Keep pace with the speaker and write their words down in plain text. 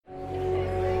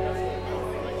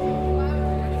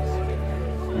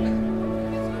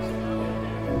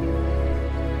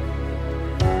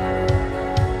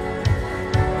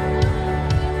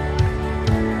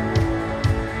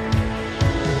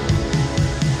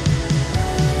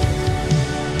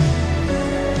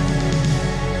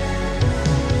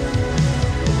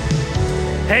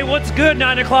Hey, what's good,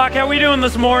 9 o'clock? How we doing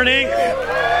this morning?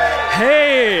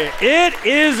 Hey, it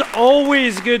is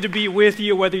always good to be with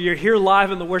you, whether you're here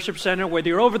live in the worship center, whether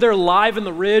you're over there live in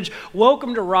the Ridge.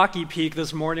 Welcome to Rocky Peak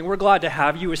this morning. We're glad to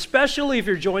have you, especially if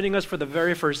you're joining us for the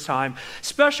very first time.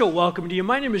 Special welcome to you.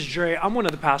 My name is Dre. I'm one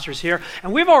of the pastors here,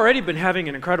 and we've already been having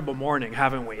an incredible morning,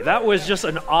 haven't we? That was just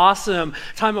an awesome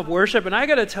time of worship, and I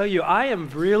got to tell you, I am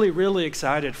really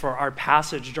excited for our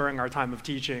passage during our time of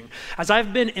teaching. As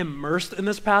I've been immersed in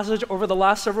this passage over the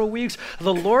last several weeks,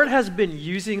 the Lord has been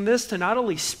using this to not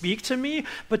only speak to me,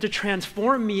 but to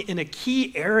transform me in a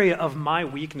key area of my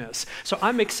weakness. So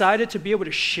I'm excited to be able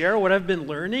to share what I've been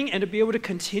learning and to be able to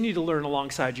continue to learn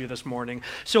alongside you this morning.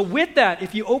 So with that,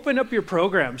 if you open up your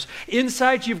programs,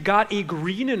 inside you've got a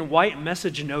green and white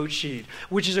message note sheet,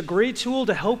 which is a great tool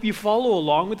to help you follow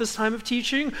along with this time of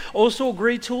teaching. Also a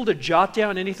great tool to jot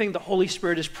down anything the Holy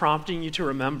Spirit is prompting you to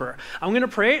remember. I'm going to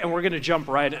pray and we're going to jump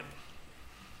right in.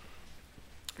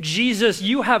 Jesus,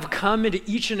 you have come into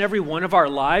each and every one of our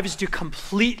lives to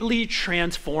completely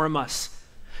transform us.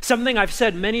 Something I've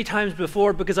said many times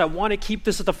before, because I want to keep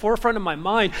this at the forefront of my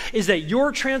mind, is that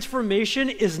your transformation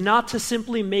is not to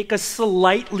simply make us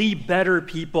slightly better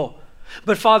people.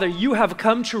 But Father, you have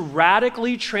come to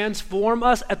radically transform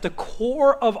us at the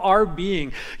core of our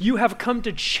being. You have come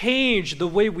to change the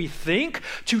way we think,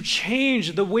 to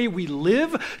change the way we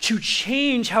live, to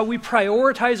change how we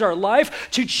prioritize our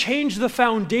life, to change the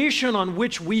foundation on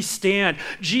which we stand.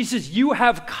 Jesus, you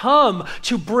have come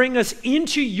to bring us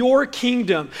into your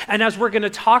kingdom. And as we're going to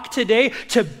talk today,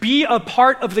 to be a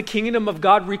part of the kingdom of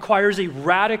God requires a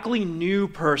radically new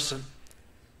person.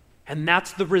 And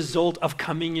that's the result of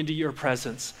coming into your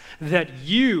presence, that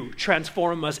you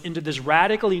transform us into this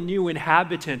radically new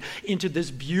inhabitant, into this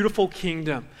beautiful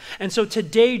kingdom. And so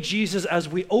today, Jesus, as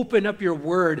we open up your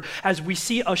word, as we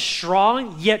see a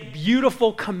strong yet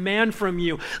beautiful command from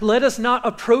you, let us not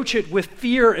approach it with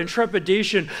fear and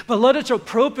trepidation, but let us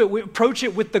approach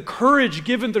it with the courage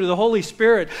given through the Holy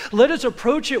Spirit. Let us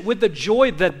approach it with the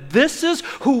joy that this is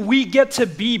who we get to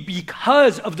be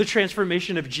because of the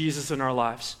transformation of Jesus in our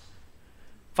lives.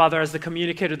 Father, as the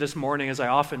communicator this morning, as I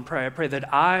often pray, I pray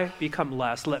that I become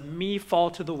less. Let me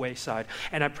fall to the wayside.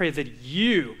 And I pray that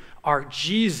you, our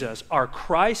Jesus, our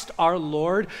Christ, our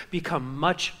Lord, become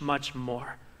much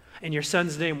more. In your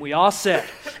Son's name, we all said,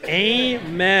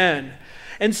 amen.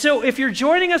 And so if you're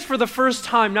joining us for the first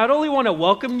time, not only want to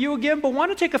welcome you again, but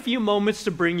want to take a few moments to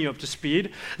bring you up to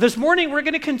speed. This morning, we're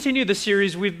going to continue the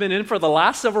series we've been in for the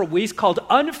last several weeks called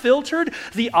Unfiltered,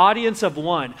 the Audience of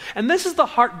One. And this is the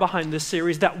heart behind this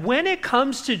series, that when it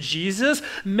comes to Jesus,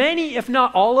 many, if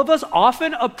not all of us,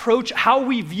 often approach how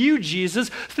we view Jesus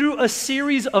through a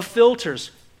series of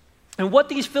filters. And what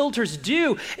these filters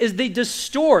do is they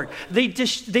distort,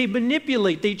 they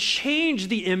manipulate, they change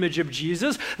the image of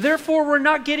Jesus. Therefore, we're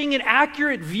not getting an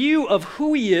accurate view of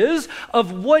who he is,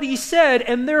 of what he said,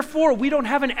 and therefore we don't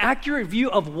have an accurate view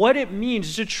of what it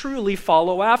means to truly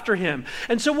follow after him.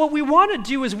 And so what we want to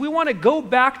do is we want to go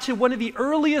back to one of the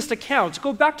earliest accounts,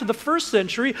 go back to the first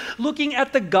century, looking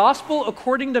at the gospel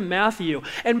according to Matthew.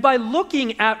 And by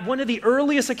looking at one of the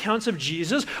earliest accounts of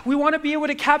Jesus, we want to be able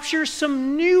to capture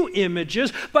some new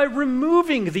images by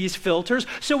removing these filters.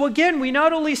 So again, we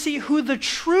not only see who the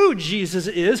true Jesus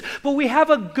is, but we have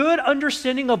a good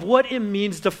understanding of what it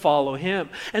means to follow him.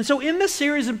 And so in this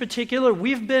series in particular,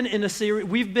 we've been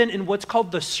in what's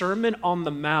called the Sermon on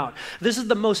the Mount. This is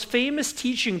the most famous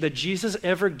teaching that Jesus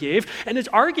ever gave, and it's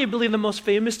arguably the most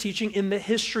famous teaching in the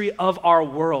history of our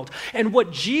world. And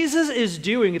what Jesus is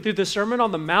doing through the Sermon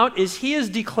on the Mount is he is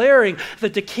declaring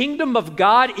that the kingdom of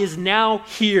God is now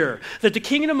here, that the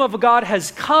kingdom of God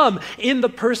has come in the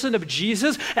person of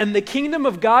Jesus, and the kingdom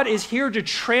of God is here to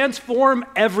transform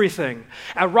everything.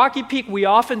 At Rocky Peak, we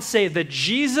often say that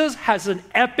Jesus has an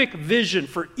epic vision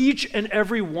for each and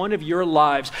every one of your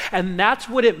lives, and that's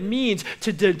what it means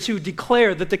to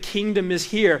declare that the kingdom is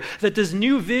here, that this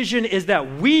new vision is that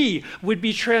we would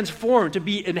be transformed to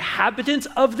be inhabitants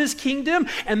of this kingdom,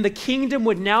 and the kingdom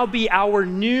would now be our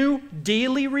new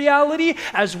daily reality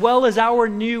as well as our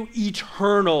new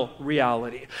eternal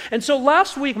reality. And so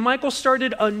last week, Michael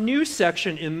started a new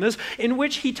section in this in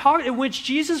which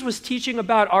Jesus was teaching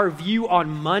about our view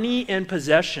on money and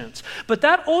possessions. But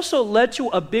that also led to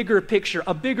a bigger picture,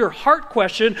 a bigger heart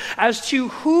question as to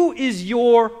who is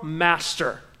your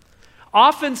master.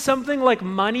 Often something like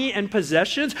money and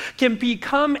possessions can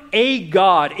become a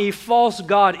god, a false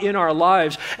god in our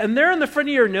lives. And there in the front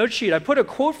of your note sheet, I put a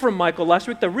quote from Michael last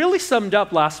week that really summed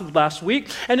up last week.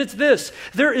 And it's this: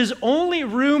 there is only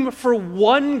room for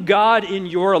one God in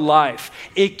your life.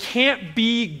 It can't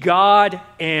be God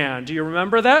and. Do you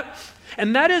remember that?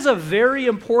 And that is a very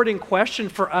important question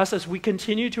for us as we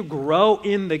continue to grow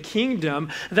in the kingdom,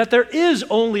 that there is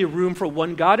only room for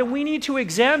one God, and we need to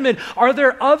examine, are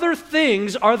there other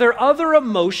things, are there other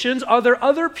emotions, are there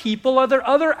other people, are there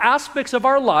other aspects of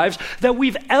our lives that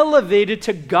we've elevated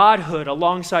to Godhood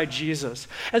alongside Jesus?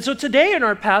 And so today in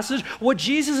our passage, what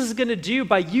Jesus is going to do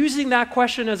by using that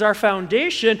question as our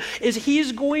foundation is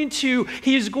he's going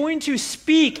to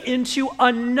speak into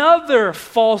another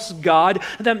false god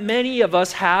that many of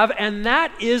us have, and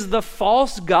that is the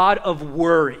false god of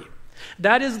worry.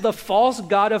 That is the false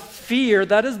god of fear.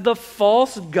 That is the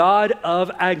false god of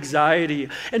anxiety.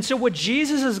 And so what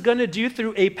Jesus is going to do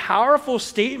through a powerful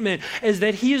statement is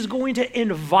that he is going to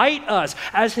invite us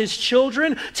as his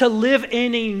children to live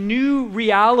in a new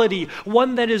reality,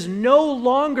 one that is no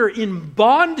longer in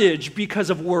bondage because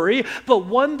of worry, but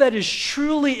one that is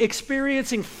truly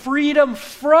experiencing freedom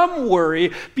from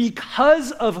worry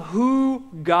because of who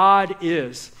God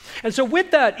is. And so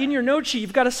with that, in your note sheet,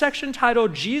 you've got a section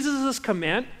titled Jesus'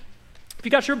 Command. If you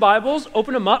got your Bibles,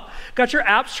 open them up. Got your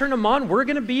apps, turn them on. We're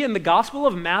going to be in the Gospel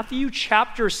of Matthew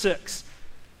chapter 6.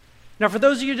 Now, for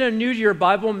those of you that are new to your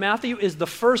Bible, Matthew is the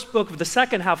first book of the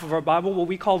second half of our Bible, what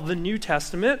we call the New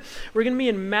Testament. We're going to be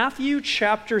in Matthew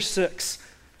chapter 6.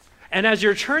 And as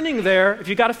you're turning there, if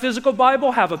you got a physical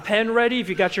Bible, have a pen ready. If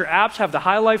you got your apps, have the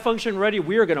highlight function ready.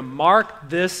 We are going to mark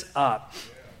this up.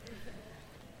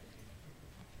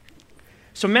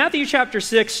 So Matthew chapter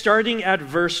 6, starting at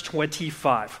verse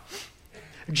 25.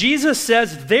 Jesus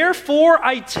says, "Therefore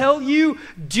I tell you,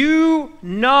 do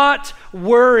not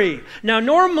worry." Now,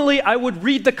 normally I would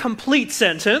read the complete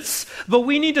sentence, but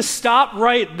we need to stop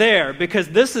right there because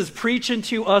this is preaching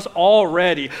to us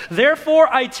already. Therefore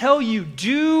I tell you,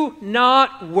 do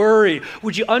not worry.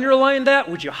 Would you underline that?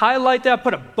 Would you highlight that?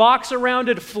 Put a box around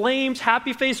it, flames,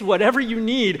 happy face, whatever you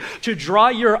need to draw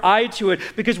your eye to it,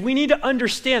 because we need to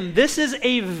understand this is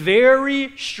a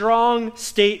very strong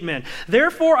statement.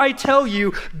 Therefore I tell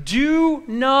you, do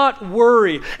not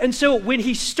worry. And so when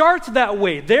he starts that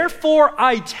way, therefore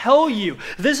I tell you,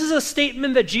 this is a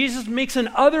statement that Jesus makes in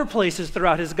other places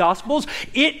throughout his Gospels.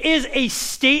 It is a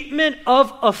statement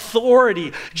of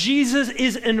authority. Jesus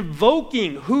is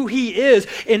invoking who he is.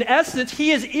 In essence, he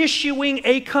is issuing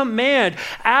a command.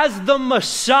 As the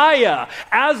Messiah,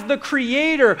 as the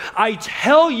Creator, I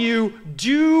tell you,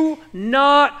 do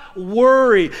not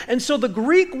worry. And so the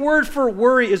Greek word for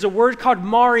worry is a word called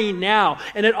marinao,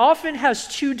 and it often has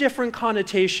two different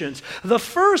connotations. The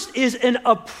first is an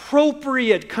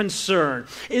appropriate concern,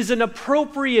 is an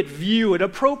appropriate view, an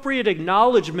appropriate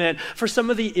acknowledgement for some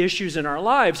of the issues in our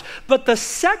lives. But the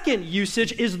second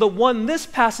usage is the one this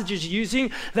passage is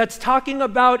using, that's talking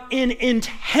about an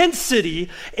intensity,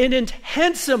 an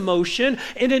intense emotion,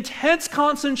 an intense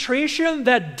concentration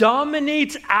that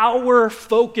dominates our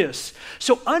focus.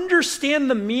 So understand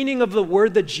the meaning of the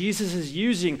word that Jesus is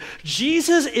using.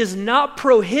 Jesus is not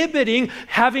prohibiting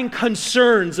having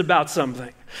concerns about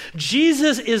something.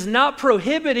 Jesus is not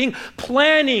prohibiting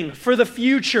planning for the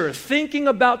future, thinking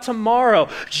about tomorrow.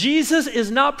 Jesus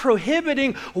is not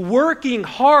prohibiting working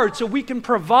hard so we can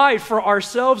provide for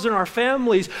ourselves and our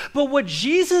families. But what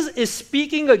Jesus is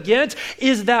speaking against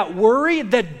is that worry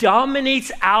that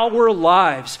dominates our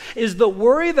lives, is the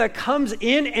worry that comes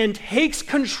in and takes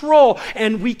control,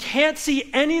 and we can't see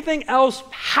anything else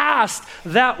past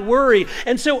that worry.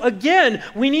 And so again,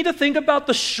 we need to think about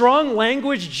the strong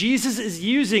language Jesus is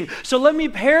using. So let me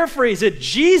paraphrase it.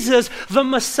 Jesus, the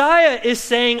Messiah, is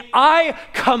saying, I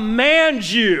command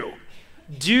you,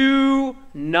 do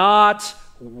not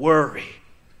worry.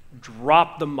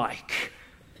 Drop the mic.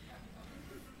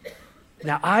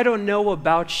 Now, I don't know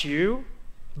about you,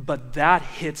 but that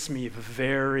hits me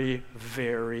very,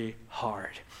 very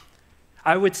hard.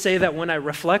 I would say that when I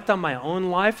reflect on my own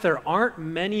life, there aren't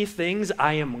many things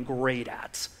I am great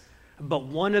at. But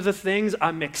one of the things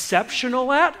I'm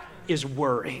exceptional at is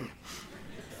worrying.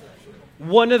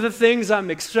 One of the things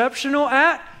I'm exceptional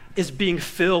at is being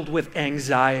filled with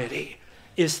anxiety,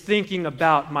 is thinking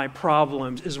about my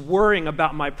problems, is worrying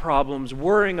about my problems,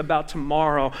 worrying about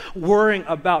tomorrow, worrying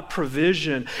about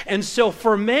provision. And so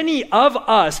for many of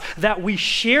us that we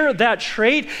share that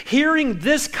trait, hearing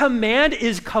this command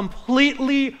is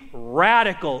completely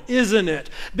radical, isn't it?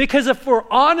 Because if we're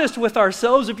honest with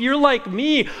ourselves, if you're like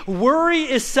me, worry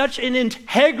is such an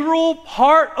integral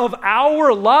part of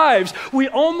our lives. We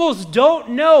almost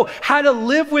don't know how to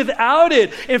live without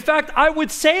it. In fact, I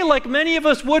would say, like many of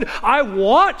us would, I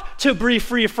want to be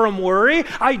free from worry.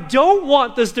 I don't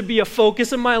want this to be a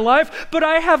focus in my life, but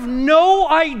I have no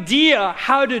idea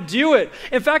how to do it.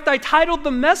 In fact, I titled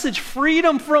the message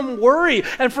Freedom from Worry.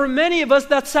 And for many of us,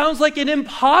 that sounds like an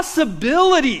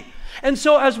impossibility. And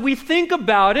so as we think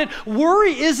about it,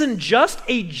 worry isn't just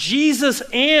a Jesus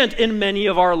and in many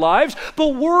of our lives, but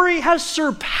worry has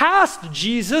surpassed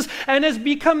Jesus and has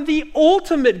become the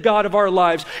ultimate God of our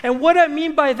lives. And what I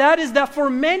mean by that is that for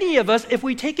many of us, if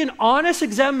we take an honest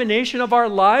examination of our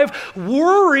life,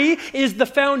 worry is the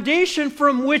foundation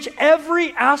from which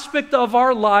every aspect of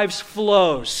our lives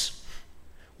flows.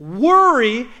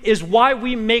 Worry is why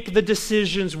we make the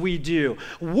decisions we do.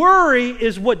 Worry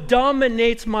is what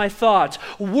dominates my thoughts.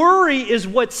 Worry is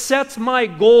what sets my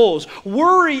goals.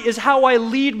 Worry is how I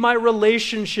lead my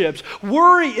relationships.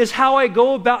 Worry is how I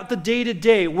go about the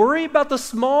day-to-day. Worry about the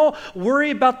small,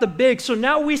 worry about the big. So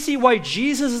now we see why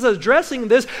Jesus is addressing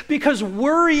this, because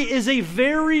worry is a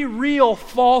very real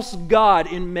false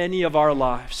god in many of our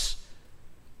lives.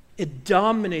 It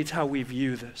dominates how we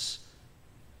view this.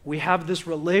 We have this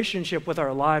relationship with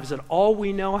our lives that all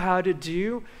we know how to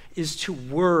do is to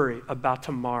worry about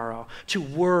tomorrow, to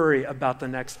worry about the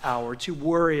next hour, to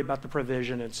worry about the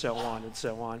provision, and so on and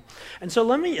so on. And so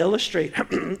let me illustrate,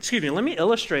 let me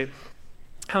illustrate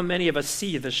how many of us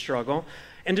see this struggle.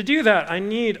 And to do that, I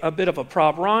need a bit of a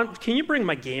prop. Ron, can you bring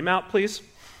my game out, please?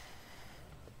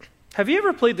 Have you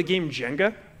ever played the game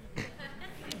Jenga?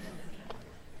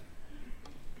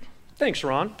 Thanks,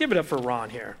 Ron. Give it up for Ron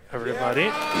here, everybody.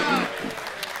 Yeah.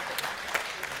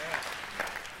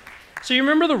 So you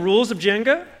remember the rules of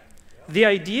Jenga? The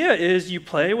idea is you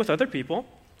play with other people,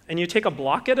 and you take a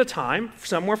block at a time,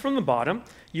 somewhere from the bottom,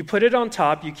 you put it on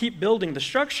top, you keep building the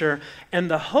structure,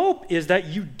 and the hope is that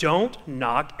you don't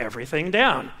knock everything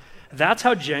down. That's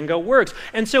how Jenga works.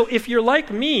 And so if you're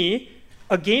like me,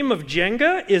 a game of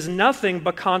Jenga is nothing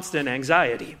but constant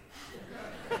anxiety.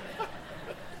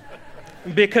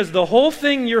 Because the whole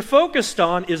thing you're focused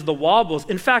on is the wobbles.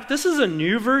 In fact, this is a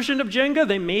new version of Jenga.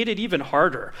 They made it even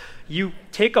harder. You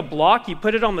take a block, you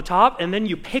put it on the top, and then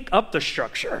you pick up the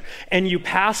structure and you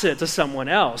pass it to someone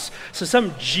else. So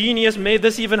some genius made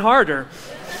this even harder.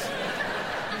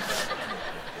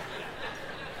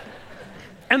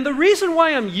 And the reason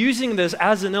why I'm using this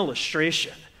as an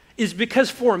illustration is because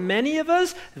for many of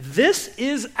us, this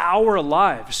is our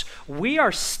lives. We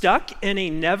are stuck in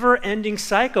a never-ending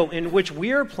cycle in which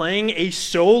we are playing a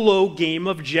solo game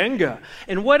of Jenga.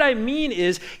 And what I mean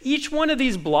is each one of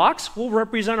these blocks will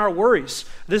represent our worries.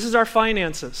 This is our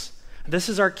finances. This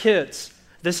is our kids.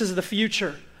 This is the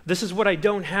future. This is what I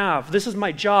don't have. This is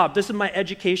my job. This is my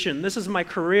education. This is my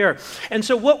career. And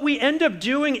so what we end up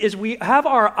doing is we have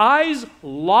our eyes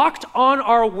locked on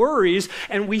our worries,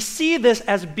 and we see this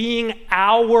as being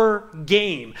our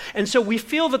game. And so we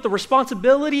feel that the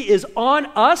responsibility is on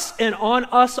us and on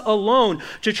us alone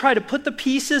to try to put the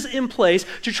pieces in place,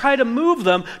 to try to move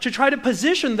them, to try to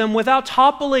position them without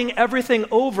toppling everything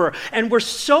over. And we're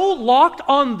so locked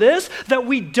on this that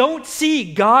we don't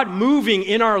see God moving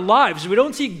in our lives. We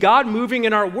don't see God moving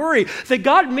in our worry. That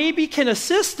God maybe can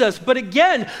assist us, but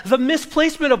again, the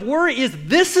misplacement of worry is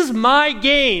this is my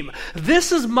game.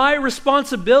 This is my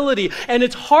responsibility. And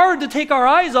it's hard to take our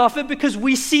eyes off it because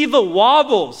we see the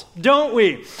wobbles, don't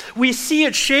we? We see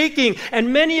it shaking,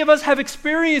 and many of us have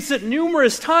experienced it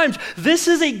numerous times. This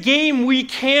is a game we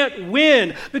can't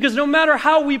win because no matter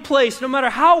how we place, no matter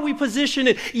how we position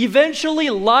it, eventually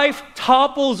life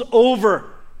topples over.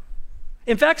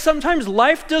 In fact, sometimes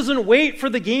life doesn't wait for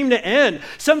the game to end.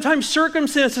 Sometimes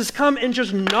circumstances come and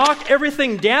just knock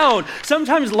everything down.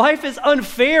 Sometimes life is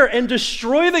unfair and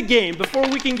destroy the game before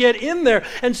we can get in there.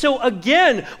 And so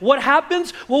again, what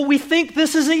happens? Well, we think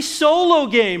this is a solo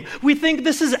game. We think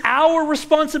this is our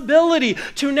responsibility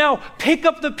to now pick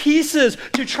up the pieces,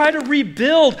 to try to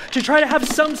rebuild, to try to have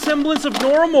some semblance of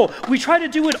normal. We try to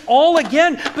do it all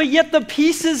again, but yet the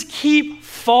pieces keep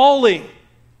falling.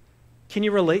 Can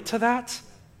you relate to that?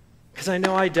 Because I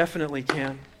know I definitely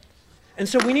can. And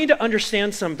so we need to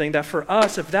understand something, that for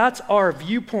us, if that's our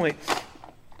viewpoint,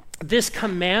 this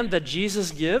command that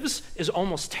Jesus gives is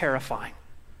almost terrifying.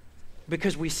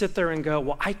 Because we sit there and go,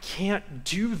 well, I can't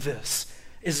do this.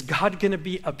 Is God going to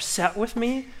be upset with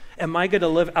me? Am I going to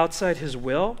live outside his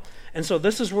will? And so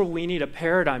this is where we need a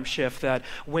paradigm shift, that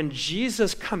when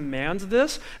Jesus commands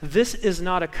this, this is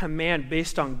not a command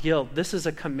based on guilt. This is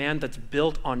a command that's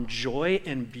built on joy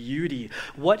and beauty.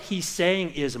 What he's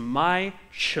saying is, my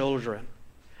children,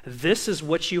 this is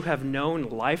what you have known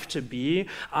life to be.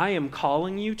 I am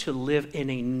calling you to live in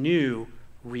a new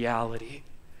reality.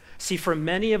 See, for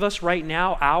many of us right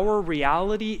now, our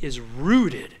reality is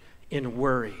rooted in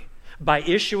worry. By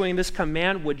issuing this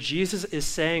command, what Jesus is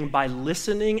saying, by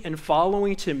listening and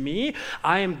following to me,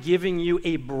 I am giving you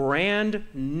a brand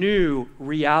new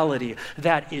reality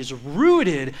that is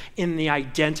rooted in the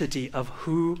identity of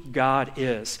who God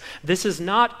is. This is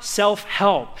not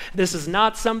self-help. This is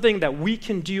not something that we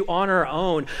can do on our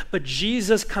own, but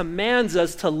Jesus commands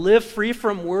us to live free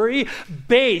from worry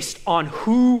based on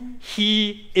who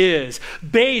he is,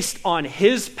 based on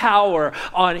his power,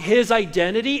 on his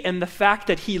identity, and the fact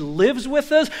that he lives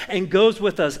with us and goes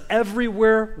with us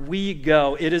everywhere we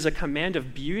go. It is a command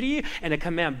of beauty and a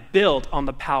command built on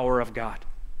the power of God.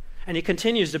 And he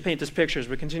continues to paint this picture as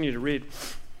we continue to read.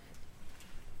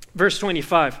 Verse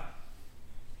 25.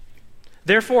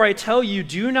 Therefore I tell you,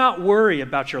 do not worry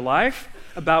about your life,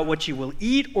 about what you will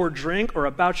eat or drink, or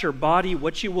about your body,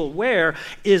 what you will wear.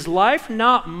 Is life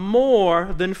not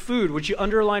more than food? Would you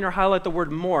underline or highlight the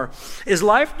word more? Is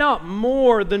life not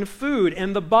more than food,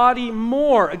 and the body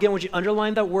more? Again, would you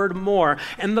underline that word more?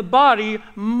 And the body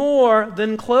more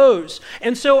than clothes.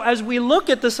 And so as we look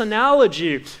at this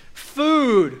analogy,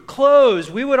 food, clothes,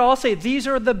 we would all say these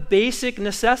are the basic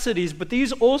necessities, but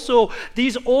these also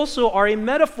are a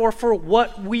metaphor for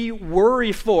what we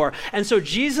worry for. And so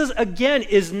Jesus, again,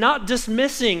 is not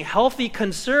dismissing healthy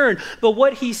concern, but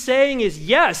what he's saying is,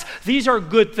 yes, these are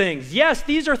good things. Yes,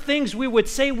 these are things we would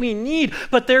say we need,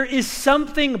 but there is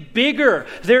something bigger.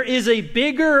 There is a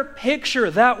bigger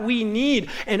picture that we need.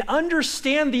 And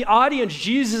understand the audience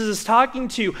Jesus is talking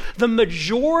to. The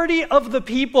majority of the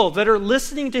people that are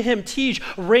listening to him teach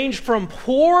range from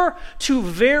poor to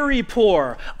very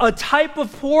poor, a type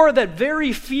of poor that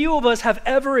very few of us have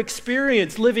ever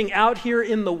experienced living out here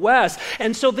in the West.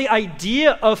 And so the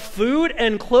idea of food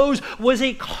and clothes was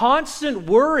a constant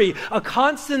worry, a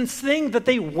constant thing that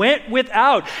they went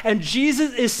without. And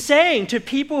Jesus is saying to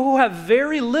people who have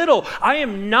very little, I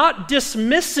am not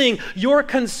dismissing your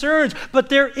concerns, but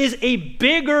there is a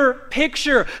bigger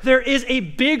picture. There is a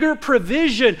bigger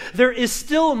provision. There is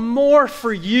still more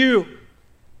for you.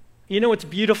 You know what's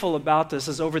beautiful about this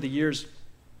is over the years,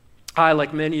 I,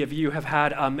 like many of you, have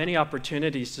had many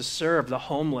opportunities to serve the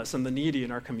homeless and the needy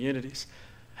in our communities.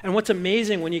 And what's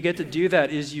amazing when you get to do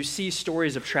that is you see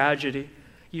stories of tragedy,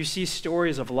 you see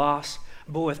stories of loss,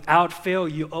 but without fail,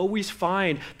 you always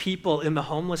find people in the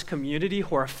homeless community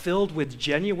who are filled with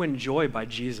genuine joy by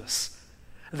Jesus.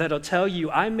 That'll tell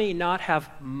you, I may not have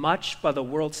much by the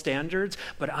world's standards,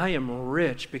 but I am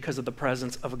rich because of the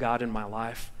presence of God in my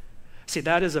life. See,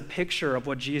 that is a picture of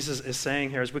what Jesus is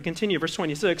saying here. As we continue, verse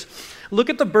 26, look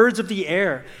at the birds of the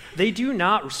air. They do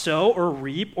not sow or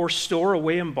reap or store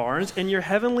away in barns, and your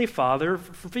heavenly Father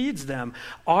feeds them.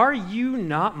 Are you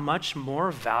not much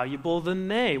more valuable than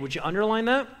they? Would you underline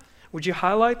that? Would you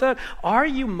highlight that? Are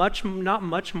you not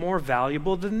much more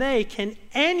valuable than they? Can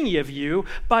any of you,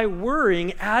 by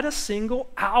worrying, add a single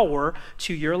hour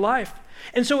to your life?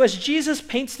 And so as Jesus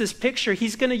paints this picture,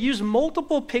 he's going to use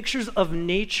multiple pictures of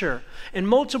nature and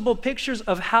multiple pictures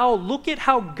of look at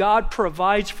how God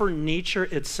provides for nature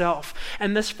itself.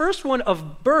 And this first one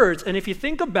of birds, and if you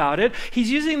think about it,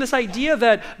 he's using this idea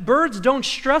that birds don't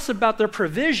stress about their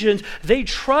provisions, they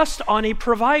trust on a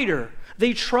provider.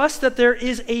 They trust that there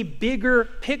is a bigger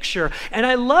picture. And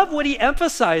I love what he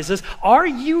emphasizes. Are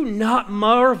you not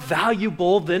more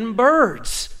valuable than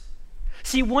birds?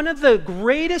 See, one of the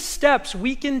greatest steps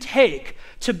we can take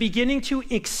to beginning to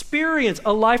experience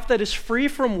a life that is free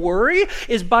from worry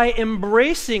is by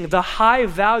embracing the high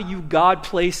value God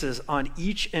places on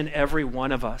each and every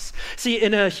one of us. See,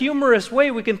 in a humorous way,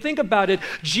 we can think about it.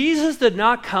 Jesus did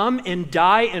not come and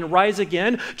die and rise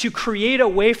again to create a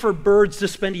way for birds to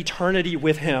spend eternity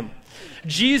with him.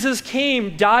 Jesus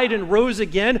came, died, and rose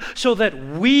again so that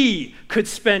we could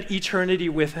spend eternity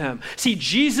with him. See,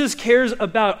 Jesus cares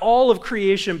about all of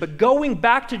creation, but going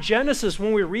back to Genesis,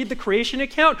 when we read the creation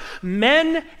account,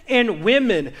 men and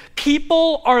women,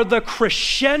 people are the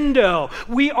crescendo.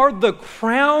 We are the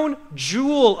crown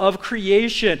jewel of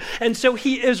creation. And so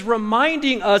he is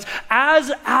reminding us,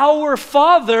 as our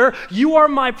Father, you are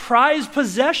my prized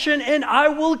possession and I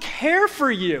will care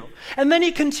for you. And then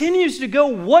he continues to go,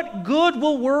 what good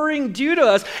will worrying do to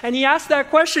us? And he asks that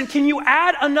question, can you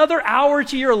add another hour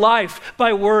to your life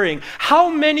by worrying? How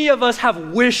many of us have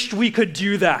wished we could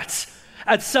do that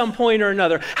at some point or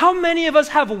another? How many of us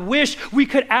have wished we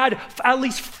could add at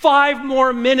least 5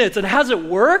 more minutes? And has it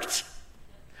worked?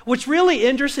 What's really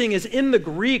interesting is in the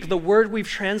Greek, the word we've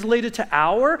translated to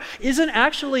hour isn't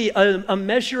actually a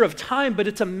measure of time, but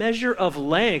it's a measure of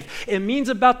length. It means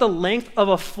about the length of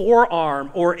a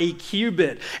forearm or a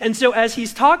cubit. And so as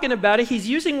he's talking about it, he's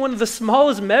using one of the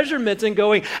smallest measurements and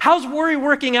going, how's worry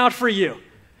working out for you?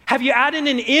 Have you added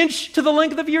an inch to the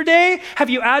length of your day? Have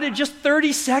you added just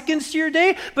 30 seconds to your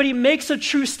day? But he makes a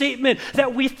true statement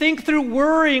that we think through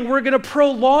worrying we're going to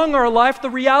prolong our life. The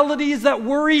reality is that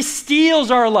worry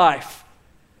steals our life.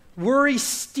 Worry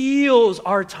steals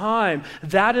our time.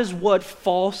 That is what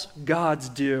false gods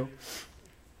do.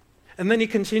 And then he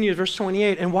continues, verse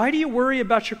 28, and why do you worry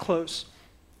about your clothes?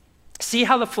 See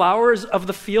how the flowers of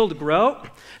the field grow?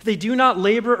 They do not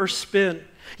labor or spin.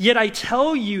 Yet I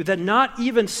tell you that not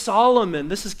even Solomon,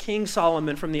 this is King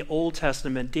Solomon from the Old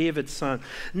Testament, David's son,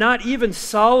 not even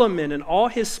Solomon in all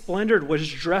his splendor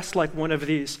was dressed like one of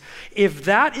these. If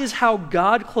that is how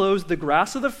God clothes the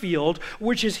grass of the field,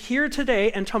 which is here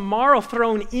today and tomorrow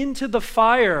thrown into the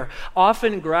fire,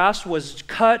 often grass was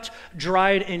cut,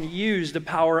 dried, and used to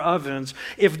power ovens.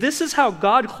 If this is how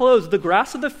God clothes the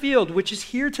grass of the field, which is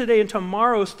here today and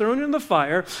tomorrow is thrown in the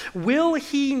fire, will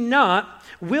he not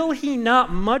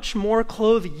much more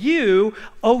clothe you,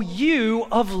 O you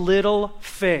of little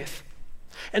faith?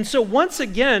 And so once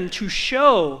again, to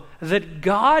show that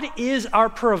God is our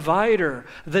provider,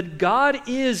 that God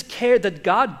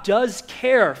does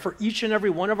care for each and every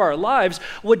one of our lives,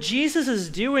 what Jesus is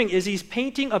doing is he's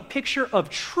painting a picture of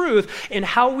truth in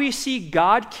how we see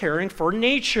God caring for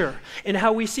nature, in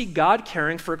how we see God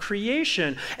caring for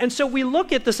creation. And so we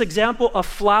look at this example of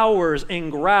flowers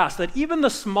and grass, that even the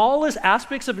smallest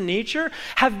aspects of nature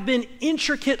have been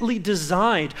intricately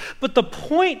designed. But the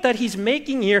point that he's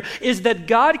making here is that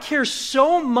God cares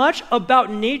so much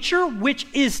about nature, which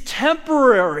is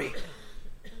temporary,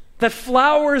 that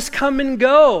flowers come and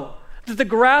go, that the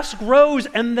grass grows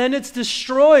and then it's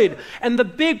destroyed. And the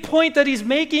big point that he's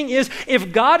making is,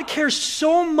 if God cares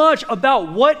so much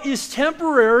about what is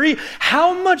temporary,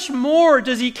 how much more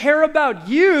does he care about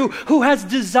you, who has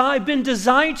been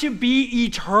designed to be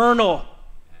eternal?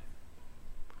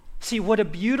 See, what a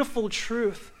beautiful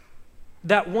truth.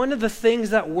 That one of the things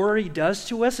that worry does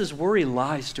to us is worry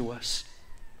lies to us.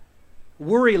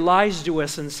 Worry lies to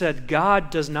us and said, God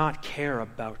does not care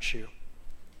about you.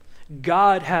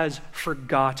 God has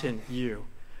forgotten you.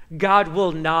 God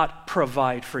will not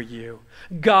provide for you.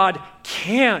 God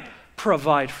can't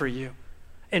provide for you.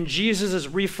 And Jesus is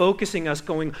refocusing us,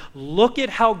 going, look at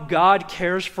how God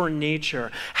cares for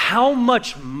nature. How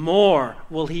much more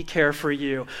will he care for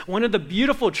you? One of the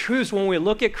beautiful truths when we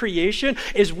look at creation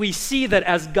is we see that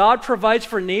as God provides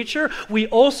for nature, we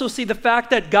also see the fact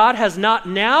that God has not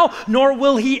now, nor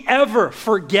will he ever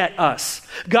forget us.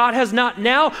 God has not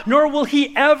now, nor will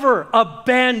he ever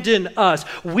abandon us.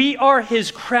 We are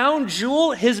his crown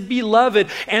jewel, his beloved.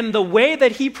 And the way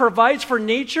that he provides for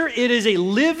nature, it is a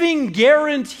living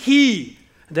guarantee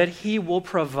that he will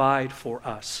provide for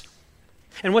us.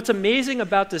 And what's amazing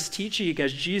about this teaching,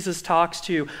 as Jesus talks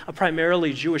to a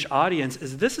primarily Jewish audience,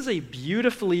 is this is a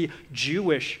beautifully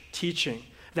Jewish teaching,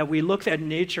 that we look at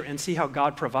nature and see how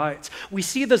God provides. We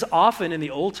see this often in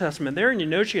the Old Testament. There in your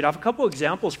note sheet, I have a couple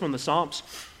examples from the Psalms.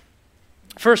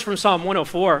 First, from Psalm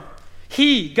 104.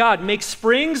 He, God, makes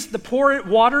springs that pour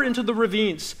water into the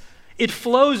ravines. It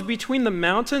flows between the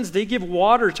mountains. They give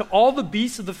water to all the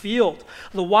beasts of the field.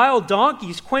 The wild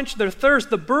donkeys quench their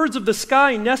thirst. The birds of the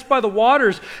sky nest by the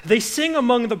waters. They sing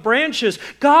among the branches.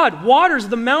 God waters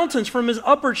the mountains from his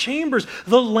upper chambers.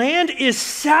 The land is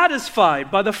satisfied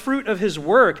by the fruit of his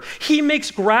work. He makes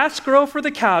grass grow for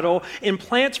the cattle and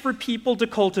plants for people to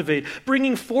cultivate,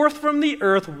 bringing forth from the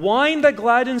earth wine that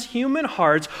gladdens human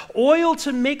hearts, oil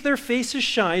to make their faces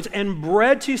shine, and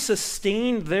bread to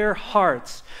sustain their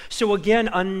hearts. So again,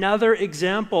 another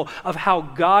example of how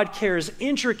God cares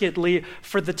intricately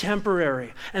for the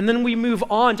temporary. And then we move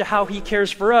on to how he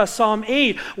cares for us. Psalm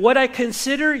 8, what I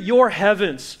consider your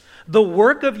heavens, the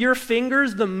work of your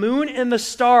fingers, the moon and the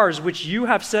stars, which you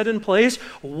have set in place.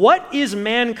 What is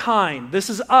mankind? This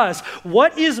is us.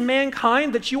 What is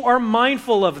mankind that you are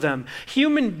mindful of them?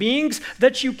 Human beings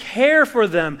that you care for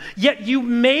them. Yet you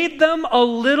made them a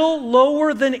little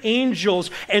lower than angels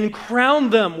and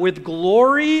crowned them with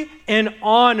glory and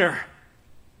honor.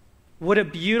 What a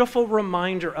beautiful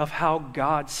reminder of how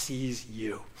God sees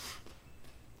you.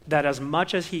 That as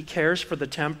much as he cares for the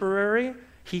temporary,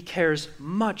 he cares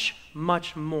much,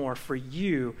 much more for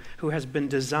you who has been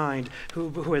designed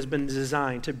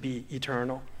to be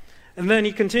eternal. And then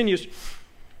he continues,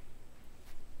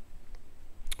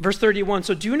 verse 31,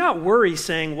 so do not worry,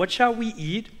 saying, what shall we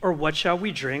eat, or what shall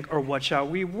we drink, or what shall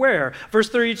we wear? Verse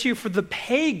 32, for the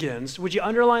pagans, would you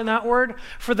underline that word?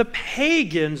 For the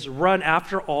pagans run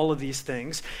after all of these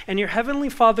things, and your heavenly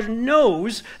Father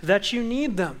knows that you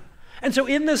need them. And so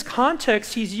in this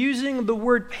context, he's using the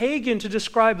word pagan to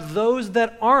describe those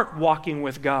that aren't walking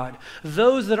with God,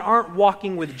 those that aren't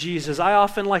walking with Jesus. I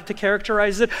often like to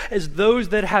characterize it as those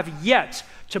that have yet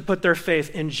to put their faith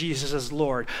in Jesus as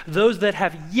Lord, those that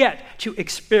have yet to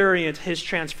experience his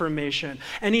transformation.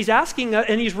 And he's asking us,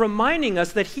 and he's reminding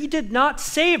us that he did not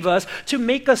save us to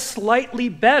make us slightly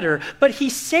better, but he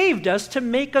saved us to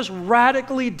make us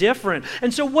radically different.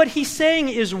 And so what he's saying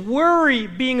is worry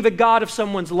being the God of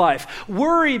someone's life,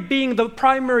 worry being the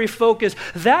primary focus,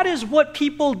 that is what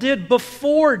people did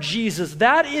before Jesus.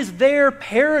 That is their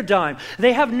paradigm.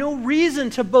 They have no reason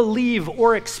to believe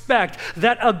or expect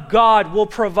that a God will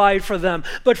provide for them.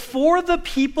 But for the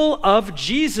people of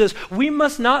Jesus, we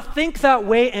must not think that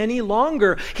way any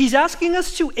longer. He's asking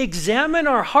us to examine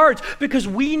our hearts because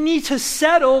we need to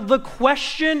settle the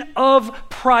question of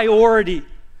priority.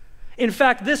 In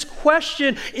fact, this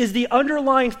question is the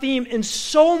underlying theme in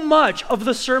so much of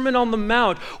the Sermon on the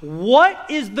Mount. What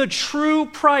is the true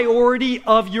priority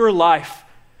of your life?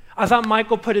 I thought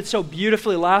Michael put it so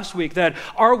beautifully last week that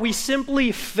are we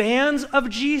simply fans of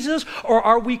Jesus or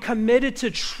are we committed to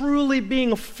truly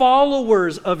being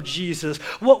followers of Jesus?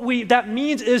 That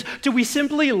means is, do we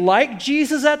simply like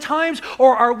Jesus at times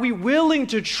or are we willing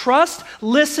to trust,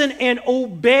 listen, and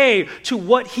obey to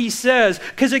what he says?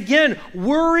 Because again,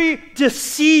 worry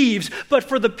deceives, but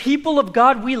for the people of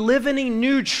God, we live in a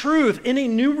new truth, in a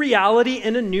new reality,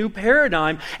 in a new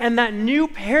paradigm, and that new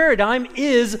paradigm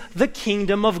is the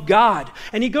kingdom of God.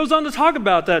 And he goes on to talk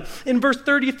about that in verse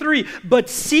 33. But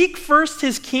seek first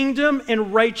his kingdom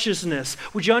and righteousness.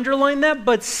 Would you underline that?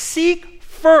 But seek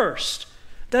first.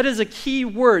 That is a key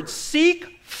word. Seek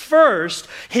first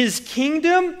his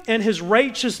kingdom and his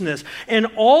righteousness, and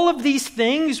all of these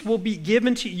things will be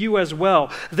given to you as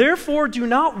well. Therefore, do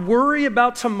not worry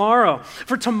about tomorrow,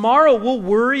 for tomorrow will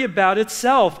worry about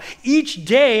itself. Each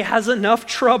day has enough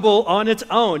trouble on its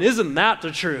own. Isn't that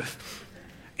the truth?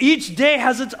 Each day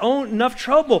has its own enough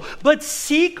trouble, but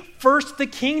seek first the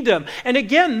kingdom. And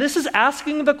again, this is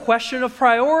asking the question of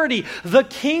priority. The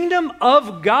kingdom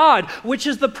of God, which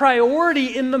is the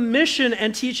priority in the mission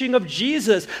and teaching of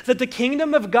Jesus, that the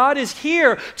kingdom of God is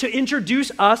here to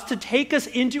introduce us, to take us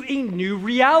into a new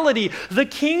reality. The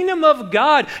kingdom of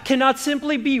God cannot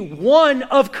simply be one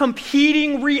of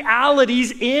competing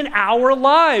realities in our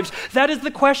lives. That is the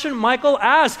question Michael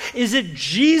asked. Is it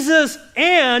Jesus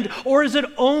or is it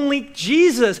only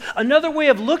Jesus? Another way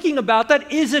of looking about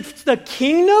that, is it the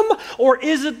kingdom or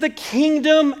is it the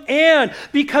kingdom and?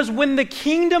 Because when the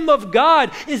kingdom of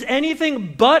God is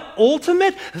anything but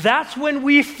ultimate, that's when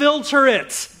we filter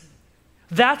it.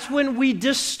 That's when we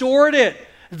distort it.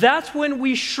 That's when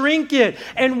we shrink it.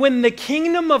 And when the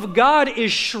kingdom of God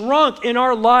is shrunk in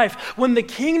our life, when the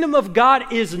kingdom of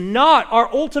God is not our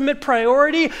ultimate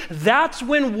priority, that's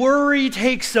when worry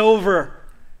takes over.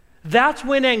 That's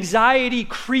when anxiety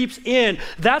creeps in.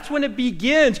 That's when it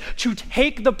begins to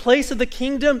take the place of the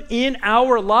kingdom in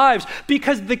our lives,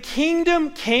 because the kingdom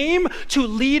came to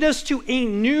lead us to a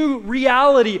new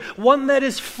reality, one that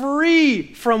is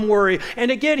free from worry. And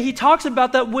again, he talks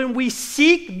about that when we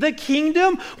seek the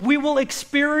kingdom, we will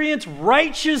experience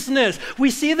righteousness. We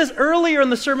see this earlier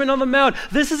in the Sermon on the Mount.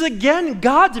 This is again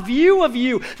God's view of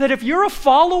you, that if you're a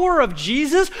follower of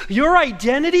Jesus, your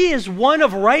identity is one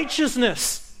of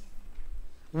righteousness.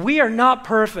 We are not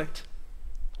perfect.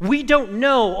 We don't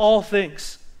know all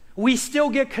things. We still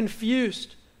get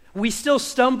confused. We still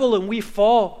stumble and we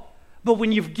fall. But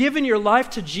when you've given your life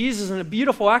to Jesus in a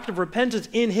beautiful act of repentance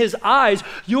in his eyes,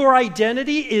 your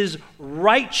identity is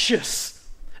righteous.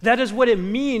 That is what it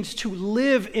means to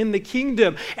live in the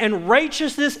kingdom. And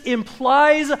righteousness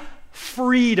implies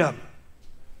freedom.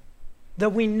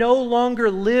 That we no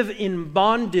longer live in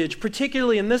bondage,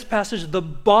 particularly in this passage, the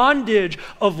bondage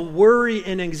of worry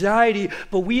and anxiety,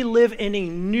 but we live in a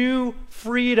new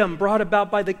freedom brought about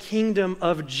by the kingdom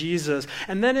of Jesus.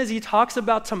 And then as he talks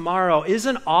about tomorrow,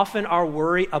 isn't often our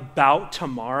worry about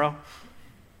tomorrow?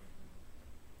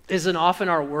 Isn't often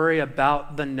our worry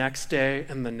about the next day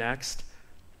and the next?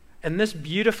 And this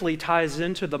beautifully ties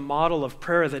into the model of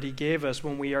prayer that he gave us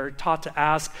when we are taught to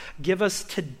ask, give us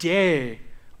today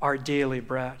our daily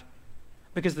bread.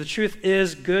 Because the truth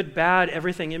is, good, bad,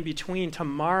 everything in between,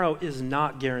 tomorrow is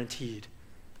not guaranteed.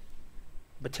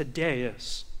 But today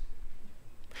is.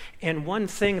 And one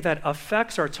thing that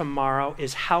affects our tomorrow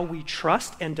is how we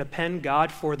trust and depend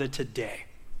God for the today.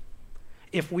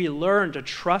 If we learn to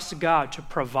trust God to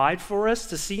provide for us,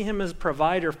 to see him as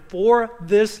provider for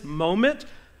this moment,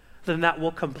 then that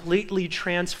will completely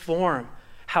transform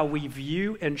how we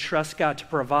view and trust God to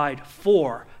provide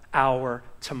for our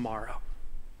tomorrow.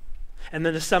 And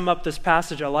then to sum up this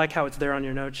passage, I like how it's there on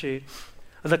your note sheet.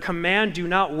 The command, do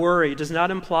not worry, does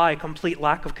not imply complete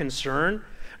lack of concern,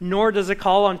 nor does it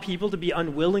call on people to be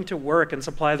unwilling to work and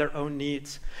supply their own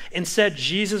needs. Instead,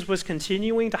 Jesus was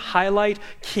continuing to highlight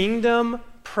kingdom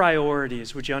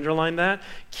priorities. Would you underline that?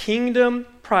 Kingdom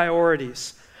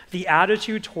priorities, the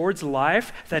attitude towards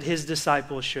life that his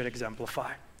disciples should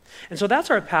exemplify. And so that's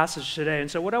our passage today.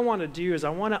 And so what I want to do is I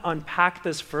want to unpack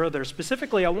this further.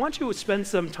 Specifically, I want to spend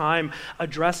some time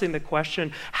addressing the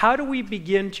question, how do we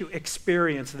begin to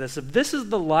experience this? If this is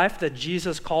the life that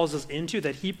Jesus calls us into,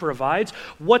 that he provides,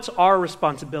 what's our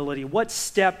responsibility? What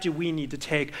step do we need to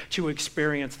take to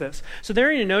experience this? So there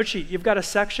in your note sheet, you've got a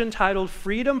section titled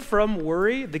Freedom from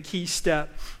Worry, the Key Step.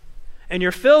 And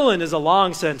your fill-in is a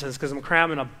long sentence because I'm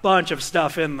cramming a bunch of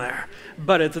stuff in there.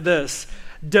 But it's this: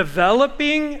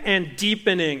 developing and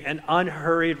deepening an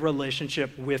unhurried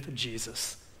relationship with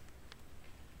Jesus.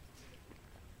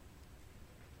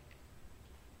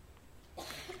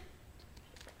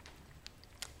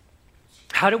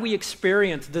 How do we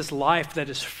experience this life that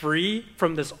is free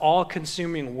from this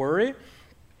all-consuming worry?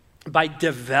 By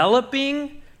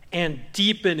developing and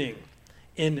deepening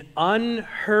an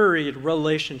unhurried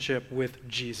relationship with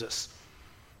Jesus.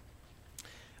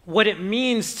 What it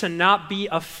means to not be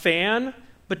a fan,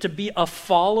 but to be a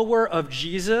follower of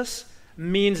Jesus,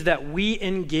 means that we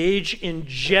engage in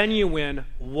genuine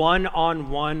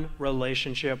one-on-one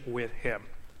relationship with him.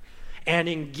 And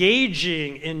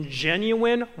engaging in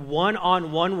genuine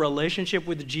one-on-one relationship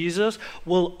with Jesus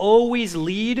will always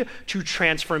lead to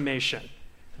transformation.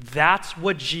 That's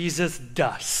what Jesus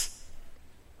does,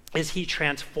 is he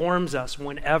transforms us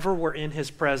whenever we're in his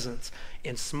presence,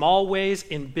 in small ways,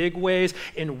 in big ways,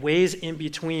 in ways in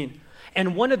between.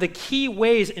 And one of the key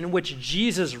ways in which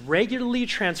Jesus regularly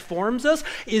transforms us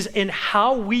is in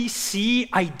how we see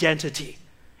identity,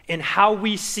 in how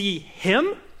we see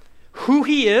him, who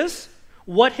he is,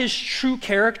 what his true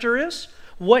character is,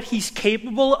 what he's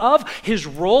capable of, his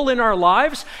role in our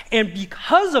lives, and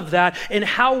because of that, in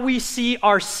how we see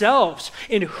ourselves,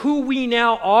 in who we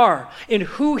now are, in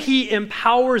who he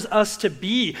empowers us to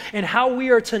be, and how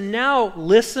we are to now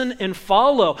listen and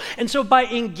follow. And so by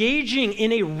engaging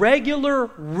in a regular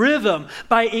rhythm,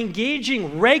 by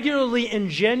engaging regularly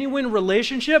in genuine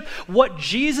relationship, what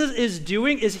Jesus is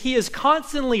doing is he is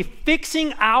constantly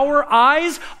fixing our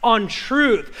eyes on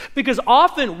truth. Because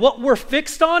often what we're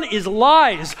fixed on is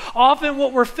lies. Often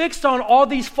what we're fixed on, all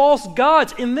these false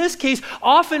gods. In this case,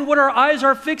 often what our eyes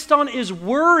are fixed on is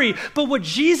worry. But what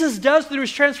Jesus does through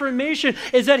his transformation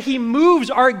is that he moves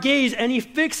our gaze and he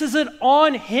fixes it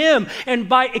on him. And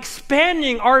by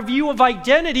expanding our view of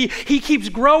identity, he keeps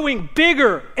growing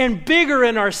bigger and bigger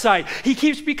in our sight. He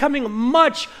keeps becoming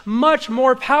much, much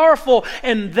more powerful.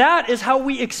 And that is how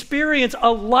we experience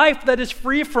a life that is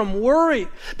free from worry.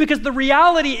 Because the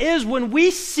reality is, when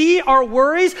we see our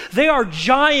worries, they are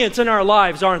giants in our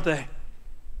lives, aren't they?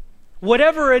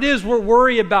 Whatever it is we're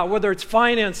worried about, whether it's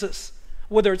finances,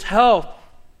 whether it's health,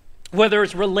 whether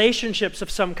it's relationships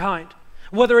of some kind,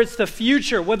 whether it's the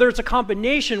future, whether it's a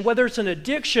combination, whether it's an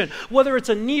addiction, whether it's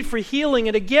a need for healing.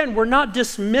 And again, we're not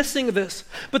dismissing this,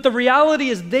 but the reality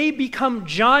is they become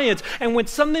giants. And when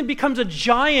something becomes a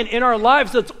giant in our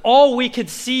lives, that's all we could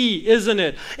see, isn't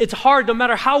it? It's hard. No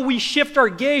matter how we shift our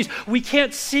gaze, we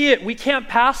can't see it. We can't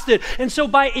pass it. And so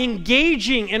by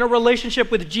engaging in a relationship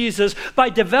with Jesus, by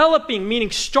developing,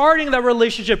 meaning starting that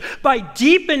relationship, by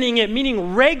deepening it,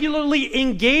 meaning regularly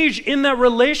engage in that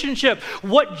relationship,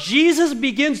 what Jesus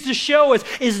begins to show us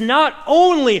is not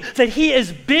only that he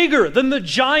is bigger than the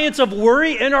giants of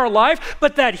worry in our life,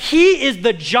 but that he is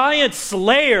the giant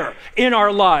slayer in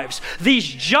our lives. These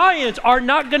giants are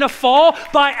not going to fall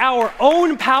by our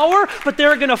own power, but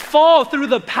they're going to fall through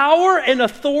the power and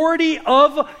authority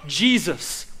of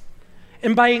Jesus.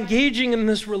 And by engaging in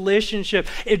this relationship,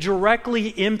 it directly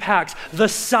impacts the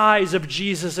size of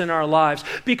Jesus in our lives.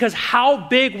 Because how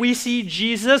big we see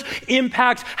Jesus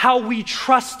impacts how we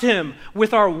trust him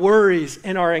with our worries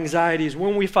and our anxieties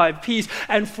when we find peace.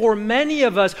 And for many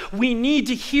of us, we need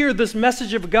to hear this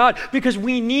message of God because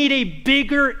we need a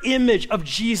bigger image of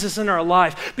Jesus in our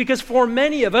life. Because for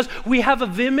many of us, we have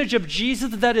an image of Jesus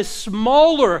that is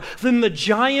smaller than the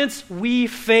giants we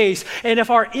face. And if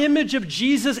our image of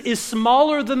Jesus is smaller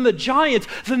than the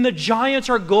giants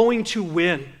are going to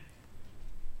win.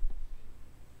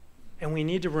 And we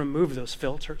need to remove those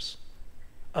filters.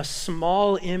 A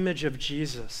small image of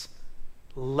Jesus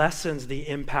lessens the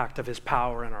impact of his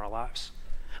power in our lives.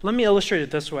 Let me illustrate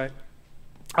it this way.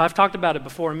 I've talked about it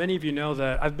before. Many of you know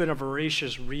that I've been a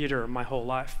voracious reader my whole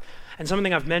life. And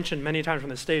something I've mentioned many times from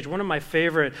the stage, one of my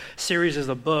favorite series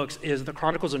of books is The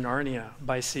Chronicles of Narnia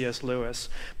by C.S. Lewis.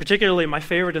 Particularly, my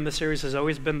favorite in the series has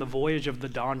always been The Voyage of the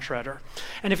Dawn Treader.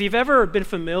 And if you've ever been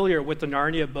familiar with the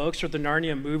Narnia books or the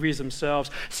Narnia movies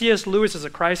themselves, C.S. Lewis, as a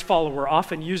Christ follower,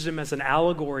 often used them as an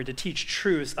allegory to teach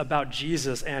truths about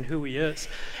Jesus and who he is.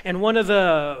 And one of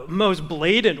the most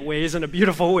blatant ways, and a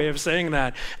beautiful way of saying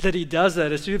that he does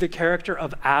that is through the character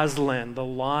of Aslan, the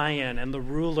lion and the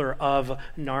ruler of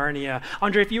Narnia.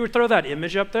 Andre, if you would throw that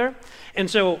image up there. And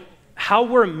so how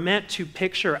we're meant to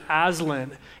picture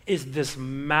Aslan is this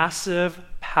massive,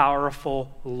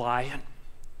 powerful lion.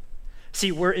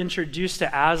 See, we're introduced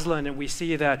to Aslan and we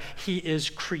see that he is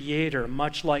creator,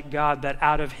 much like God, that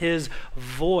out of his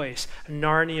voice,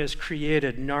 Narnia is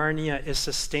created, Narnia is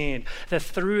sustained. That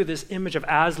through this image of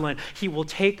Aslan, he will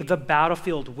take the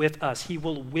battlefield with us. He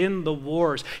will win the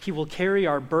wars. He will carry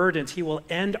our burdens. He will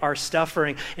end our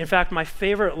suffering. In fact, my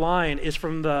favorite line is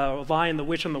from the Lion, the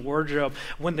Witch, and the Wardrobe,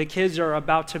 when the kids are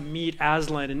about to meet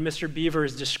Aslan and Mr. Beaver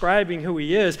is describing who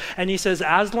he is, and he says,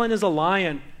 Aslan is a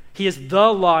lion. He is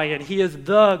the lion. He is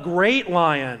the great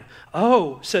lion.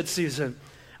 Oh, said Susan,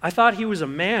 I thought he was a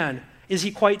man. Is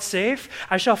he quite safe?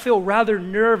 I shall feel rather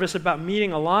nervous about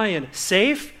meeting a lion.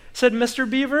 Safe? Said Mr.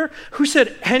 Beaver. Who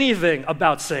said anything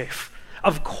about safe?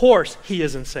 Of course he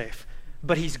isn't safe,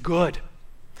 but he's good.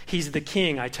 He's the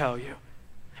king, I tell you.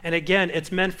 And again,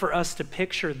 it's meant for us to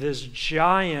picture this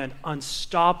giant,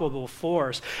 unstoppable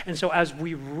force. And so as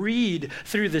we read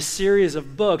through this series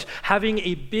of books, having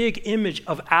a big image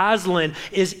of Aslan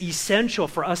is essential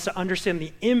for us to understand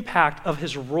the impact of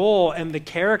his role and the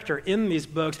character in these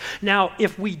books. Now,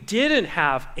 if we didn't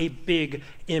have a big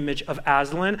image of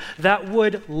Aslan, that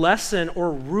would lessen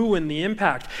or ruin the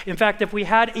impact. In fact, if we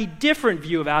had a different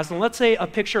view of Aslan, let's say a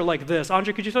picture like this.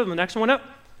 Andre, could you throw the next one up?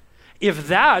 If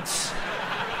that's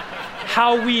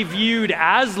how we viewed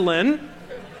Aslan,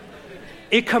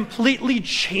 it completely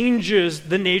changes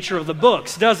the nature of the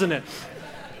books, doesn't it?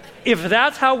 If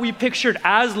that's how we pictured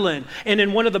Aslan, and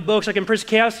in one of the books, like in Prince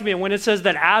Caspian, when it says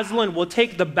that Aslan will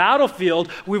take the battlefield,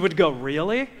 we would go,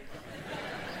 really?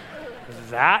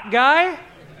 That guy?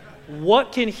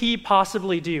 What can he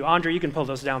possibly do? Andre, you can pull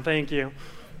those down, thank you.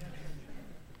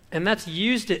 And that's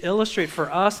used to illustrate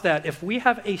for us that if we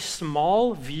have a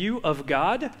small view of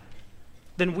God,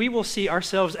 then we will see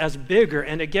ourselves as bigger.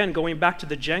 And again, going back to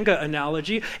the Jenga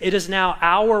analogy, it is now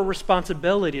our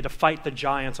responsibility to fight the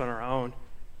giants on our own.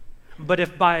 But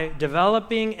if by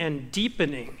developing and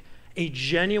deepening a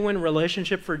genuine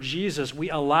relationship for Jesus, we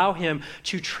allow him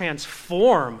to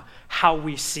transform how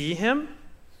we see him,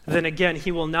 then again,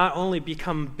 he will not only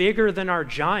become bigger than our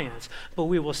giants, but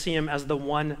we will see him as the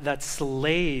one that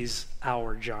slays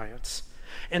our giants.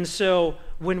 And so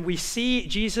when we see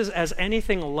Jesus as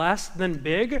anything less than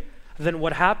big, then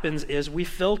what happens is we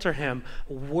filter him.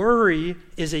 Worry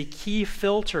is a key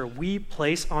filter we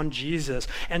place on Jesus.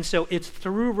 And so it's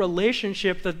through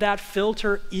relationship that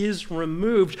filter is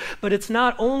removed. But it's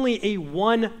not only a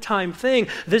one-time thing.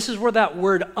 This is where that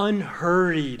word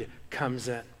unhurried comes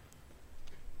in.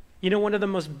 You know, one of the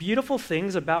most beautiful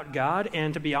things about God,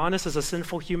 and to be honest, as a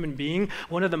sinful human being,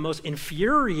 one of the most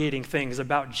infuriating things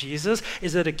about Jesus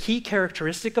is that a key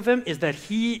characteristic of him is that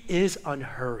he is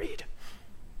unhurried.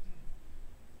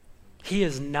 He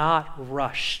is not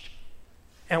rushed.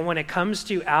 And when it comes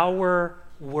to our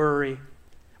worry,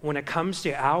 when it comes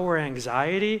to our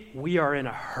anxiety, we are in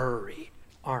a hurry,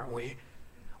 aren't we?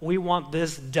 We want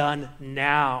this done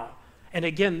now. And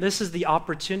again, this is the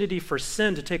opportunity for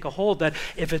sin to take a hold, that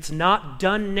if it's not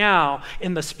done now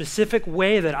in the specific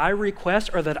way that I request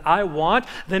or that I want,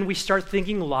 then we start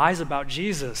thinking lies about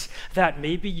Jesus. That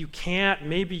maybe you can't,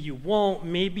 maybe you won't,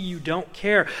 maybe you don't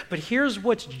care. But here's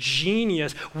what's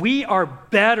genius. We are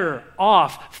better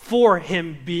off for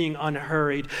him being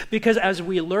unhurried, because as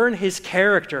we learn his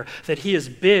character, that he is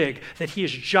big, that he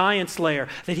is giant slayer,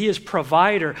 that he is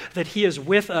provider, that he is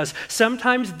with us,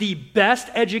 sometimes the best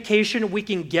education we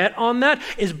can get on that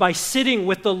is by sitting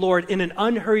with the Lord in an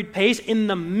unhurried pace in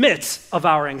the midst of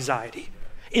our anxiety,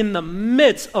 in the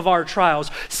midst of our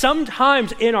trials.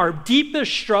 Sometimes in our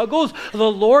deepest struggles,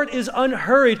 the Lord is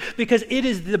unhurried because it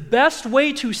is the best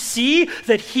way to see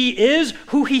that he is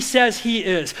who he says he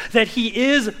is, that he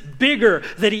is bigger,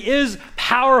 that he is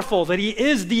powerful, that he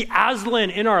is the Aslan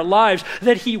in our lives,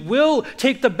 that he will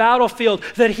take the battlefield,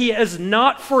 that he has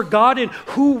not forgotten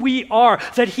who we are,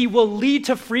 that he will lead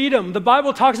to freedom. The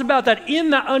Bible talks about that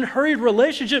in that unhurried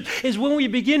relationship is when we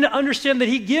begin to understand that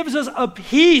he gives us a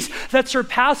peace that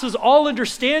surpasses all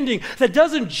understanding, that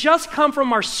doesn't just come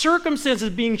from our circumstances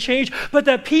being changed, but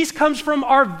that peace comes from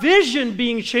our vision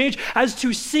being changed as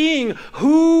to seeing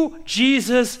who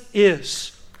Jesus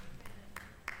is.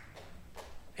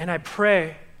 And I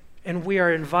pray, and we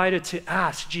are invited to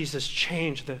ask Jesus,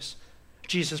 change this.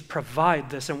 Jesus, provide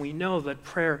this. And we know that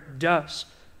prayer does.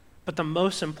 But the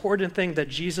most important thing that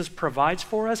Jesus provides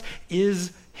for us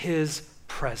is his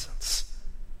presence.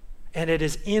 And it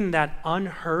is in that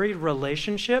unhurried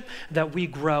relationship that we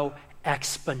grow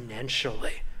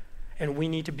exponentially. And we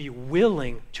need to be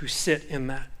willing to sit in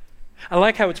that. I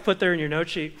like how it's put there in your note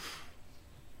sheet.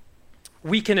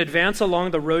 We can advance along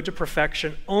the road to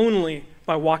perfection only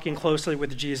by walking closely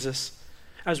with Jesus.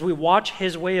 As we watch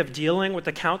his way of dealing with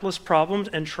the countless problems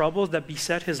and troubles that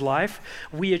beset his life,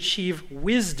 we achieve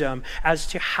wisdom as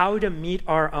to how to meet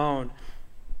our own.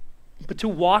 But to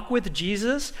walk with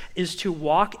Jesus is to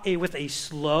walk with a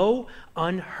slow,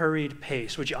 unhurried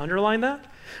pace. Would you underline that?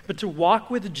 But to walk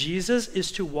with Jesus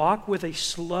is to walk with a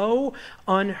slow,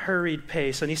 unhurried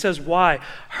pace. And he says, why?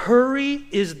 Hurry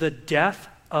is the death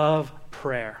of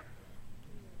prayer.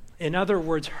 In other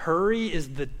words, hurry is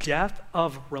the death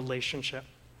of relationship.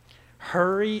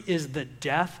 Hurry is the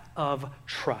death of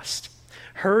trust.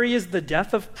 Hurry is the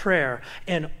death of prayer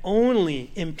and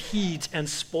only impedes and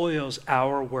spoils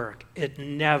our work. It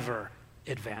never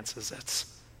advances it.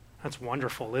 That's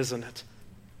wonderful, isn't it?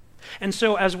 And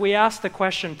so as we ask the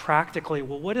question practically,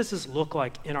 well, what does this look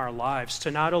like in our lives to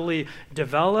not only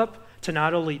develop, to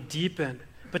not only deepen,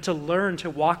 but to learn to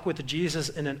walk with Jesus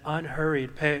in an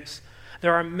unhurried pace?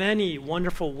 There are many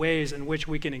wonderful ways in which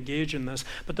we can engage in this,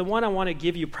 but the one I want to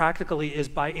give you practically is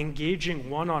by engaging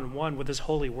one-on-one with his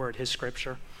holy word, his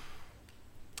scripture.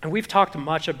 And we've talked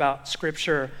much about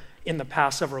scripture in the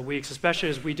past several weeks, especially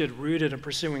as we did Rooted and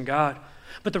Pursuing God.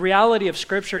 But the reality of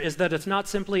Scripture is that it's not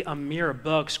simply a mere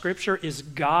book. Scripture is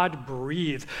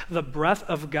God-breathed. The breath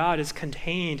of God is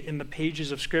contained in the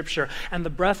pages of Scripture, and the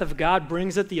breath of God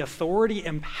brings it the authority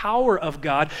and power of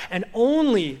God, and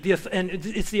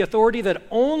it's the authority that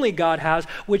only God has,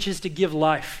 which is to give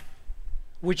life,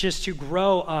 which is to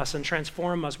grow us and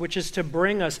transform us, which is to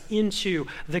bring us into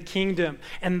the kingdom.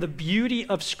 And the beauty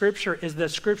of Scripture is that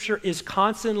Scripture is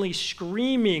constantly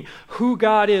screaming who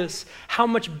God is, how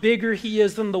much bigger he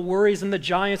is than the worries and the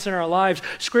giants in our lives.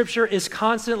 Scripture is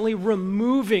constantly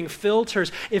removing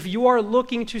filters. If you are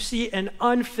looking to see an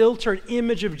unfiltered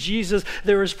image of Jesus,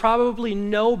 there is probably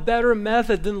no better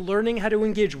method than learning how to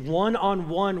engage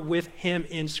one-on-one with him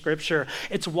in Scripture.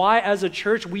 It's why, as a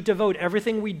church, we devote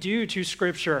everything we do to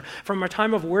Scripture. From our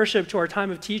time of worship to our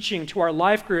time of teaching, to our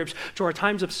life groups, to our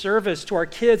times of service, to our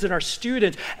kids and our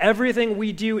students, everything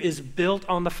we do is built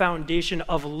on the foundation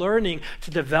of learning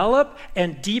to develop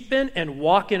and deepen and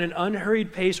walk in an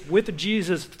unhurried pace with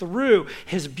Jesus through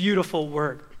his beautiful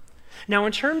word. Now,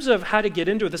 in terms of how to get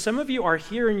into it, some of you are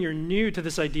here and you're new to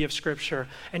this idea of Scripture,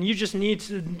 and you just need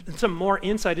some more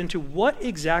insight into what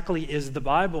exactly is the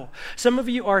Bible. Some of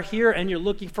you are here and you're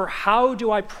looking for, how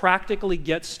do I practically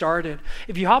get started?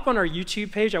 If you hop on our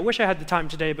YouTube page, I wish I had the time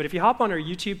today, but if you hop on our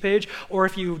YouTube page, or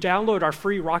if you download our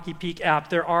free Rocky Peak app,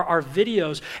 there are our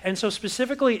videos. And so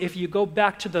specifically, if you go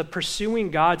back to the Pursuing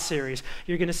God series,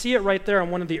 you're going to see it right there on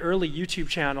one of the early YouTube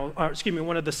channels,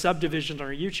 one of the subdivisions on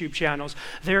our YouTube channels.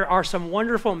 There are some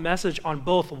wonderful message on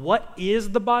both what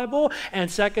is the Bible, and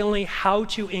secondly, how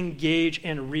to engage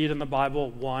and read in the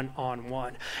Bible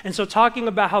one-on-one. And so talking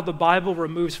about how the Bible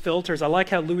removes filters, I like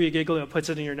how Louis Giglio puts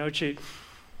it in your note sheet.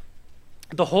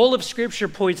 The whole of Scripture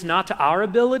points not to our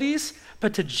abilities,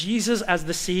 but to Jesus as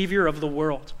the Savior of the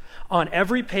world. On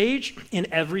every page, in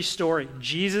every story,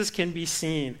 Jesus can be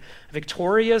seen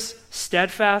victorious,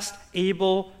 steadfast,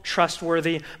 able,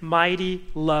 trustworthy, mighty,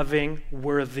 loving,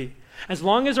 worthy. As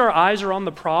long as our eyes are on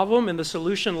the problem and the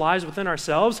solution lies within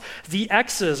ourselves, the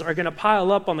X's are going to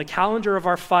pile up on the calendar of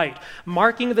our fight,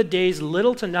 marking the days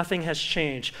little to nothing has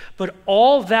changed. But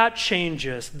all that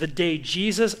changes the day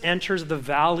Jesus enters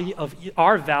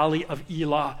our valley of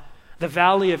Elah. The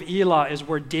valley of Elah is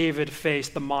where David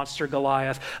faced the monster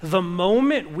Goliath. The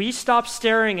moment we stop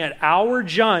staring at our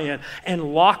giant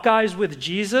and lock eyes with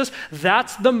Jesus,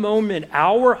 that's the moment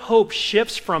our hope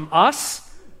shifts from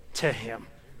us to him.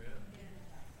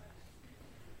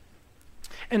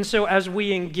 And so as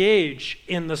we engage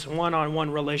in this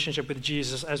one-on-one relationship with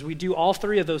Jesus, as we do all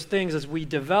three of those things, as we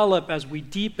develop, as we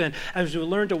deepen, as we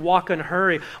learn to walk and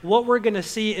hurry, what we're going to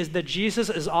see is that Jesus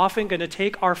is often going to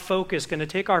take our focus, going to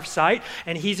take our sight,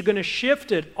 and he's going to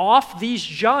shift it off these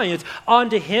giants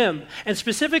onto him. And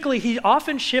specifically, he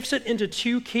often shifts it into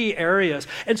two key areas.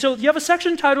 And so you have a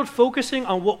section titled Focusing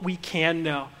on What We Can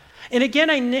Know. And again,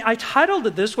 I titled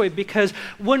it this way because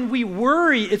when we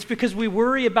worry, it's because we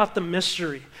worry about the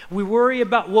mystery. We worry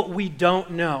about what we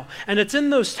don't know. And it's in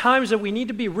those times that we need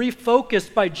to be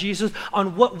refocused by Jesus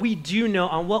on what we do know,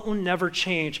 on what will never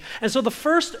change. And so the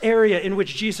first area in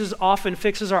which Jesus often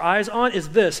fixes our eyes on is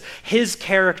this, his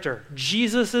character,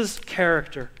 Jesus'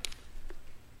 character.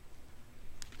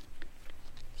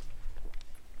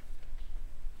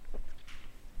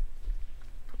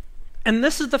 And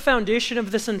this is the foundation of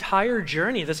this entire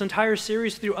journey, this entire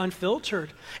series through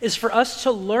Unfiltered, is for us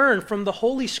to learn from the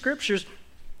Holy Scriptures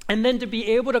and then to be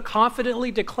able to confidently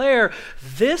declare,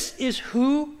 this is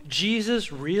who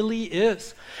Jesus really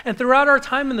is. And throughout our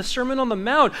time in the Sermon on the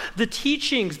Mount, the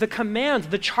teachings, the commands,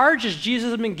 the charges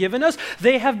Jesus has been given us,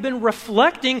 they have been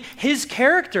reflecting his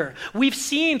character. We've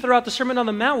seen throughout the Sermon on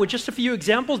the Mount, with just a few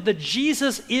examples, that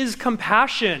Jesus is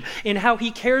compassion in how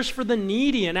he cares for the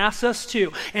needy and asks us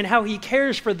to, and how he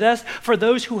cares for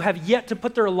those who have yet to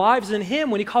put their lives in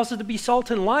him when he calls us to be salt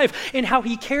and life, and how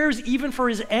he cares even for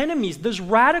his enemies, this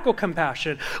radical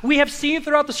compassion. We have seen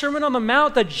throughout the Sermon on the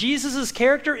Mount that Jesus'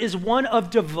 character is one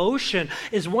of devotion,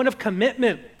 is one of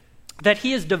commitment, that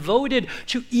he is devoted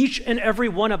to each and every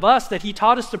one of us, that he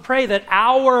taught us to pray that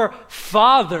our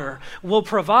Father will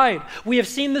provide. We have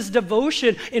seen this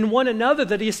devotion in one another,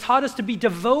 that he has taught us to be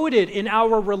devoted in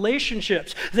our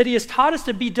relationships, that he has taught us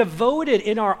to be devoted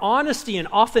in our honesty and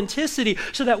authenticity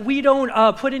so that we don't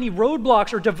put any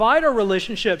roadblocks or divide our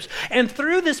relationships. And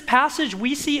through this passage,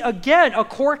 we see again a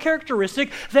core characteristic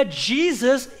that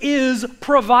Jesus is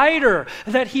provider,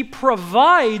 that he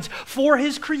provides for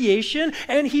his creation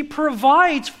and he provides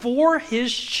for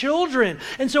his children.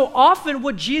 And so often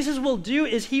what Jesus will do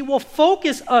is he will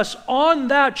focus us on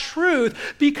that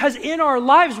truth because in our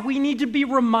lives we need to be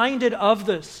reminded of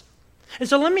this. And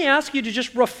so let me ask you to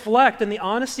just reflect in the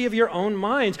honesty of your own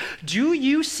minds. Do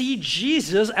you see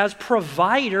Jesus as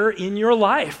provider in your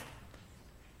life?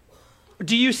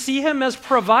 Do you see him as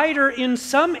provider in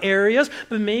some areas,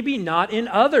 but maybe not in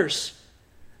others?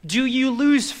 Do you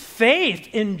lose faith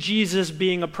in Jesus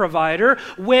being a provider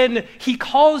when he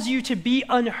calls you to be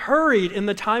unhurried in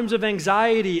the times of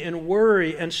anxiety and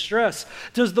worry and stress?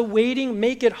 Does the waiting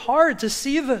make it hard to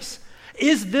see this?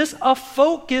 Is this a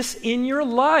focus in your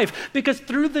life? Because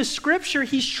through the scripture,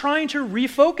 he's trying to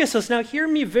refocus us. Now, hear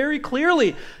me very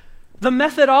clearly. The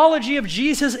methodology of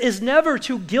Jesus is never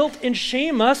to guilt and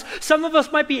shame us. Some of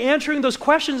us might be answering those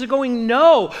questions and going,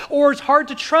 no, or it's hard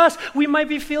to trust. We might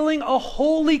be feeling a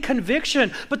holy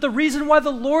conviction. But the reason why the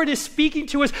Lord is speaking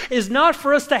to us is not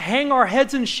for us to hang our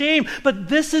heads in shame, but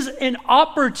this is an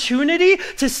opportunity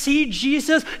to see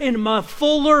Jesus in a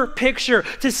fuller picture,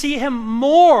 to see him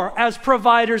more as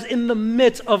providers in the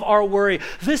midst of our worry.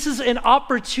 This is an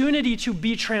opportunity to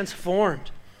be transformed.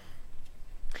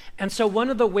 And so one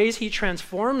of the ways he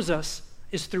transforms us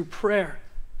is through prayer,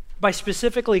 by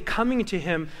specifically coming to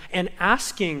him and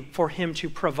asking for him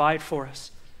to provide for us.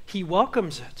 He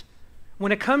welcomes it.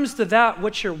 When it comes to that,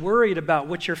 what you're worried about,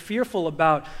 what you're fearful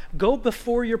about, go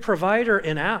before your provider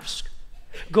and ask.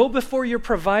 Go before your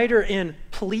provider and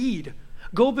plead.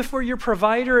 Go before your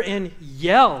provider and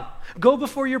yell. Go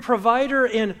before your provider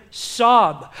and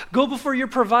sob. Go before your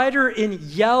provider and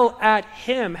yell at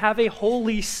him. Have a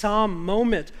holy psalm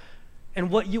moment. And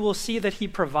what you will see that he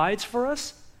provides for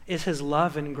us is his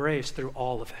love and grace through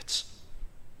all of it.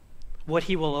 What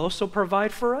he will also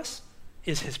provide for us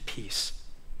is his peace.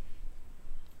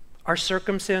 Our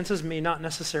circumstances may not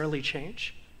necessarily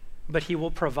change, but he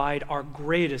will provide our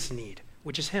greatest need,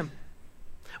 which is him,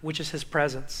 which is his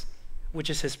presence, which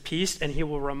is his peace, and he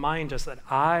will remind us that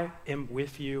I am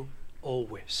with you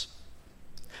always.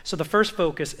 So the first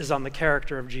focus is on the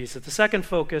character of Jesus. The second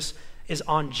focus is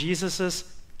on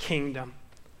Jesus's kingdom.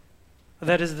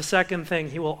 That is the second thing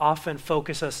he will often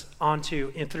focus us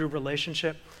onto through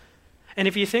relationship. And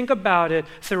if you think about it,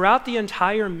 throughout the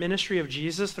entire ministry of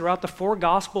Jesus, throughout the 4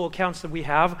 gospel accounts that we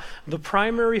have, the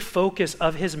primary focus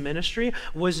of his ministry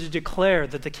was to declare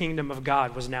that the kingdom of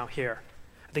God was now here.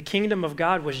 The kingdom of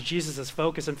God was Jesus'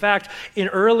 focus. In fact,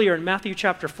 earlier in Matthew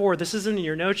chapter 4, this isn't in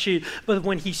your note sheet, but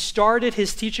when he started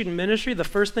his teaching ministry, the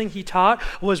first thing he taught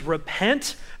was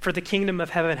repent, for the kingdom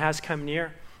of heaven has come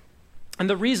near. And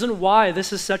the reason why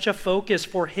this is such a focus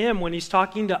for him when he's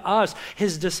talking to us,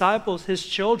 his disciples, his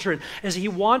children, is he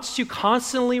wants to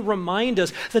constantly remind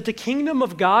us that the kingdom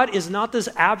of God is not this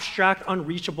abstract,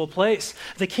 unreachable place.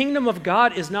 The kingdom of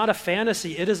God is not a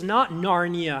fantasy. It is not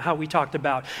Narnia, how we talked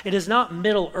about. It is not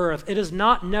Middle Earth. It is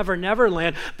not Never Never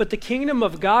Land. But the kingdom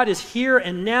of God is here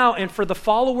and now. And for the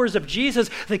followers of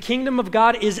Jesus, the kingdom of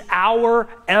God is our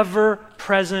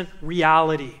ever-present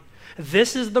reality.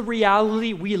 This is the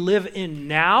reality we live in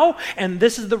now, and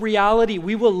this is the reality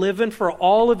we will live in for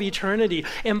all of eternity.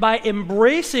 And by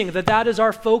embracing that that is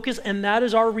our focus and that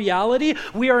is our reality,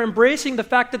 we are embracing the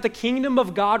fact that the kingdom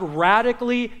of God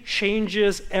radically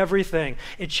changes everything.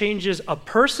 It changes a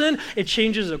person, it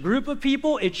changes a group of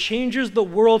people, it changes the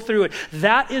world through it.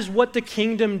 That is what the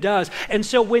kingdom does. And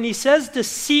so when he says to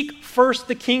seek first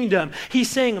the kingdom, he's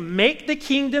saying make the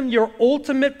kingdom your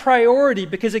ultimate priority,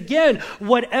 because again,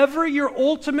 whatever your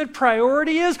ultimate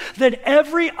priority is, then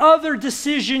every other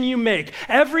decision you make,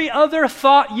 every other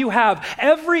thought you have,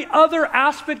 every other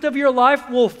aspect of your life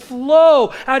will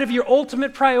flow out of your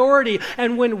ultimate priority.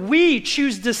 And when we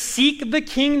choose to seek the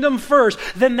kingdom first,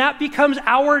 then that becomes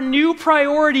our new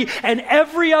priority, and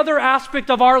every other aspect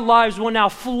of our lives will now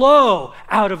flow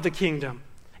out of the kingdom,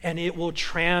 and it will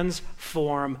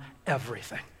transform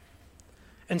everything.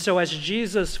 And so as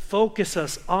Jesus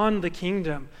focuses on the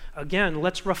kingdom, again,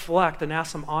 let's reflect and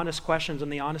ask some honest questions in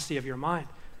the honesty of your mind.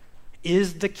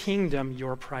 Is the kingdom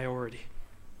your priority?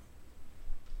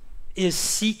 Is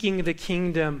seeking the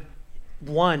kingdom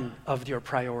one of your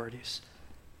priorities?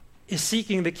 Is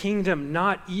seeking the kingdom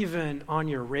not even on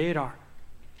your radar?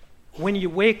 When you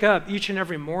wake up each and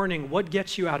every morning, what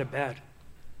gets you out of bed?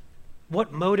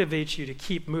 What motivates you to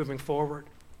keep moving forward?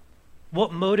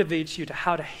 What motivates you to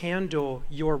how to handle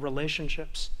your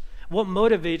relationships? What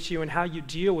motivates you in how you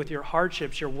deal with your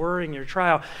hardships, your worrying, your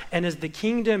trial? And is the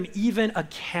kingdom even a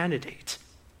candidate?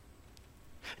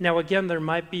 Now, again, there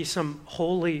might be some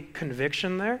holy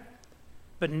conviction there,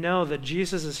 but know that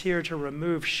Jesus is here to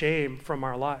remove shame from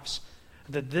our lives,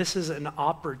 that this is an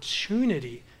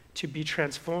opportunity to be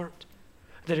transformed.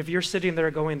 That if you're sitting there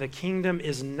going, the kingdom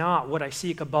is not what I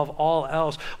seek above all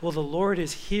else, well, the Lord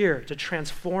is here to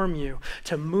transform you,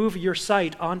 to move your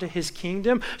sight onto his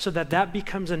kingdom so that that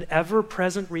becomes an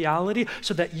ever-present reality,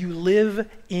 so that you live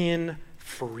in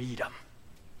freedom.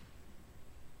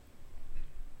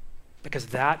 Because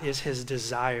that is his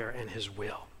desire and his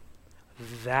will.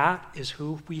 That is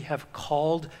who we have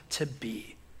called to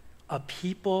be, a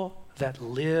people that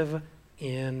live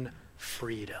in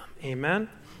freedom. Amen?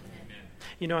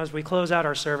 You know, as we close out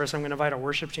our service, I'm going to invite our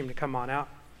worship team to come on out.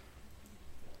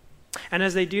 And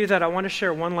as they do that, I want to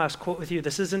share one last quote with you.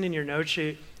 This isn't in your note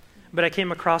sheet, but I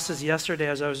came across this yesterday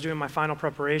as I was doing my final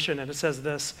preparation, and it says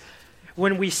this: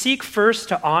 when we seek first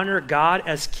to honor God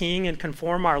as King and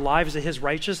conform our lives to his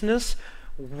righteousness,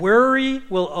 worry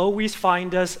will always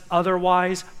find us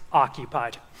otherwise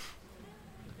occupied.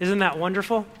 Isn't that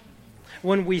wonderful?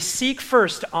 When we seek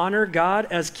first to honor God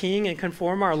as King and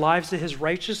conform our lives to his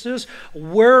righteousness,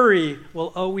 worry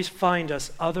will always find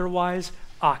us otherwise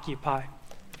occupied.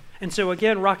 And so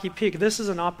again, Rocky Peak, this is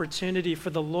an opportunity for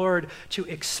the Lord to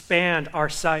expand our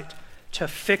sight, to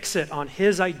fix it on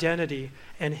his identity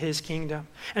and his kingdom.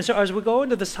 And so as we go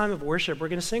into this time of worship, we're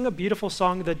going to sing a beautiful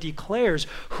song that declares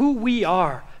who we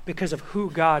are because of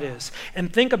who God is.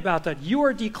 And think about that. You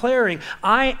are declaring,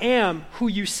 I am who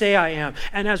you say I am.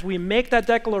 And as we make that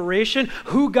declaration,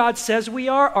 who God says we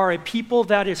are a people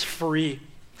that is free,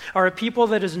 are a people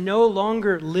that is no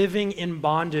longer living in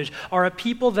bondage, are a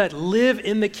people that live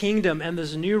in the kingdom and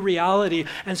this new reality.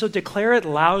 And so declare it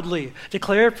loudly.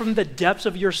 Declare it from the depths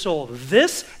of your soul.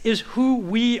 This is who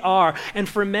we are. And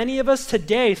for many of us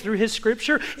today, through his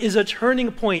scripture, is a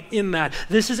turning point in that.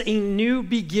 This is a new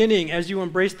beginning as you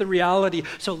embrace the reality.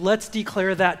 So let's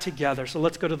declare that together. So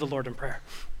let's go to the Lord in prayer.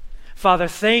 Father,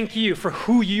 thank you for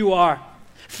who you are.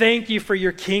 Thank you for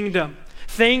your kingdom.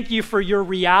 Thank you for your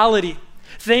reality.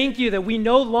 Thank you that we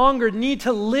no longer need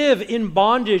to live in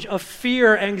bondage of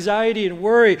fear, anxiety, and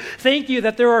worry. Thank you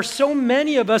that there are so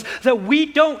many of us that we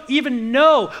don't even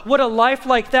know what a life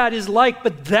like that is like,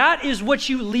 but that is what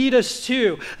you lead us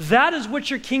to. That is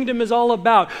what your kingdom is all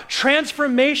about.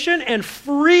 Transformation and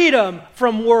freedom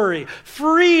from worry,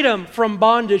 freedom from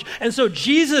bondage. And so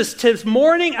Jesus, this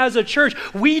morning as a church,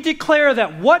 we declare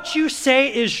that what you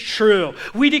say is true.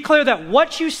 We declare that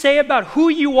what you say about who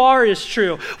you are is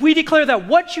true. We declare that that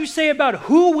what you say about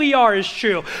who we are is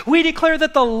true. We declare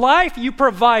that the life you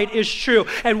provide is true.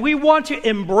 And we want to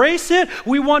embrace it.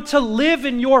 We want to live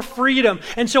in your freedom.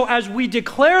 And so as we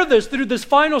declare this through this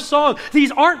final song,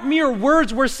 these aren't mere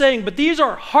words we're saying, but these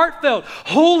are heartfelt,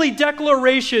 holy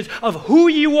declarations of who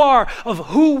you are, of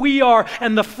who we are,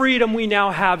 and the freedom we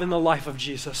now have in the life of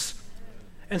Jesus.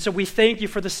 And so we thank you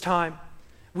for this time.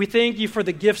 We thank you for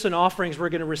the gifts and offerings we're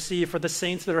going to receive, for the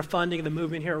saints that are funding the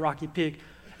movement here at Rocky Peak.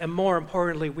 And more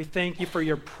importantly, we thank you for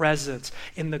your presence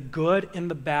in the good, in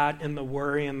the bad, in the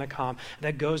worry, and the calm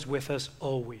that goes with us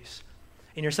always.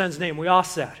 In your son's name, we all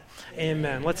said,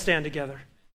 amen. Let's stand together.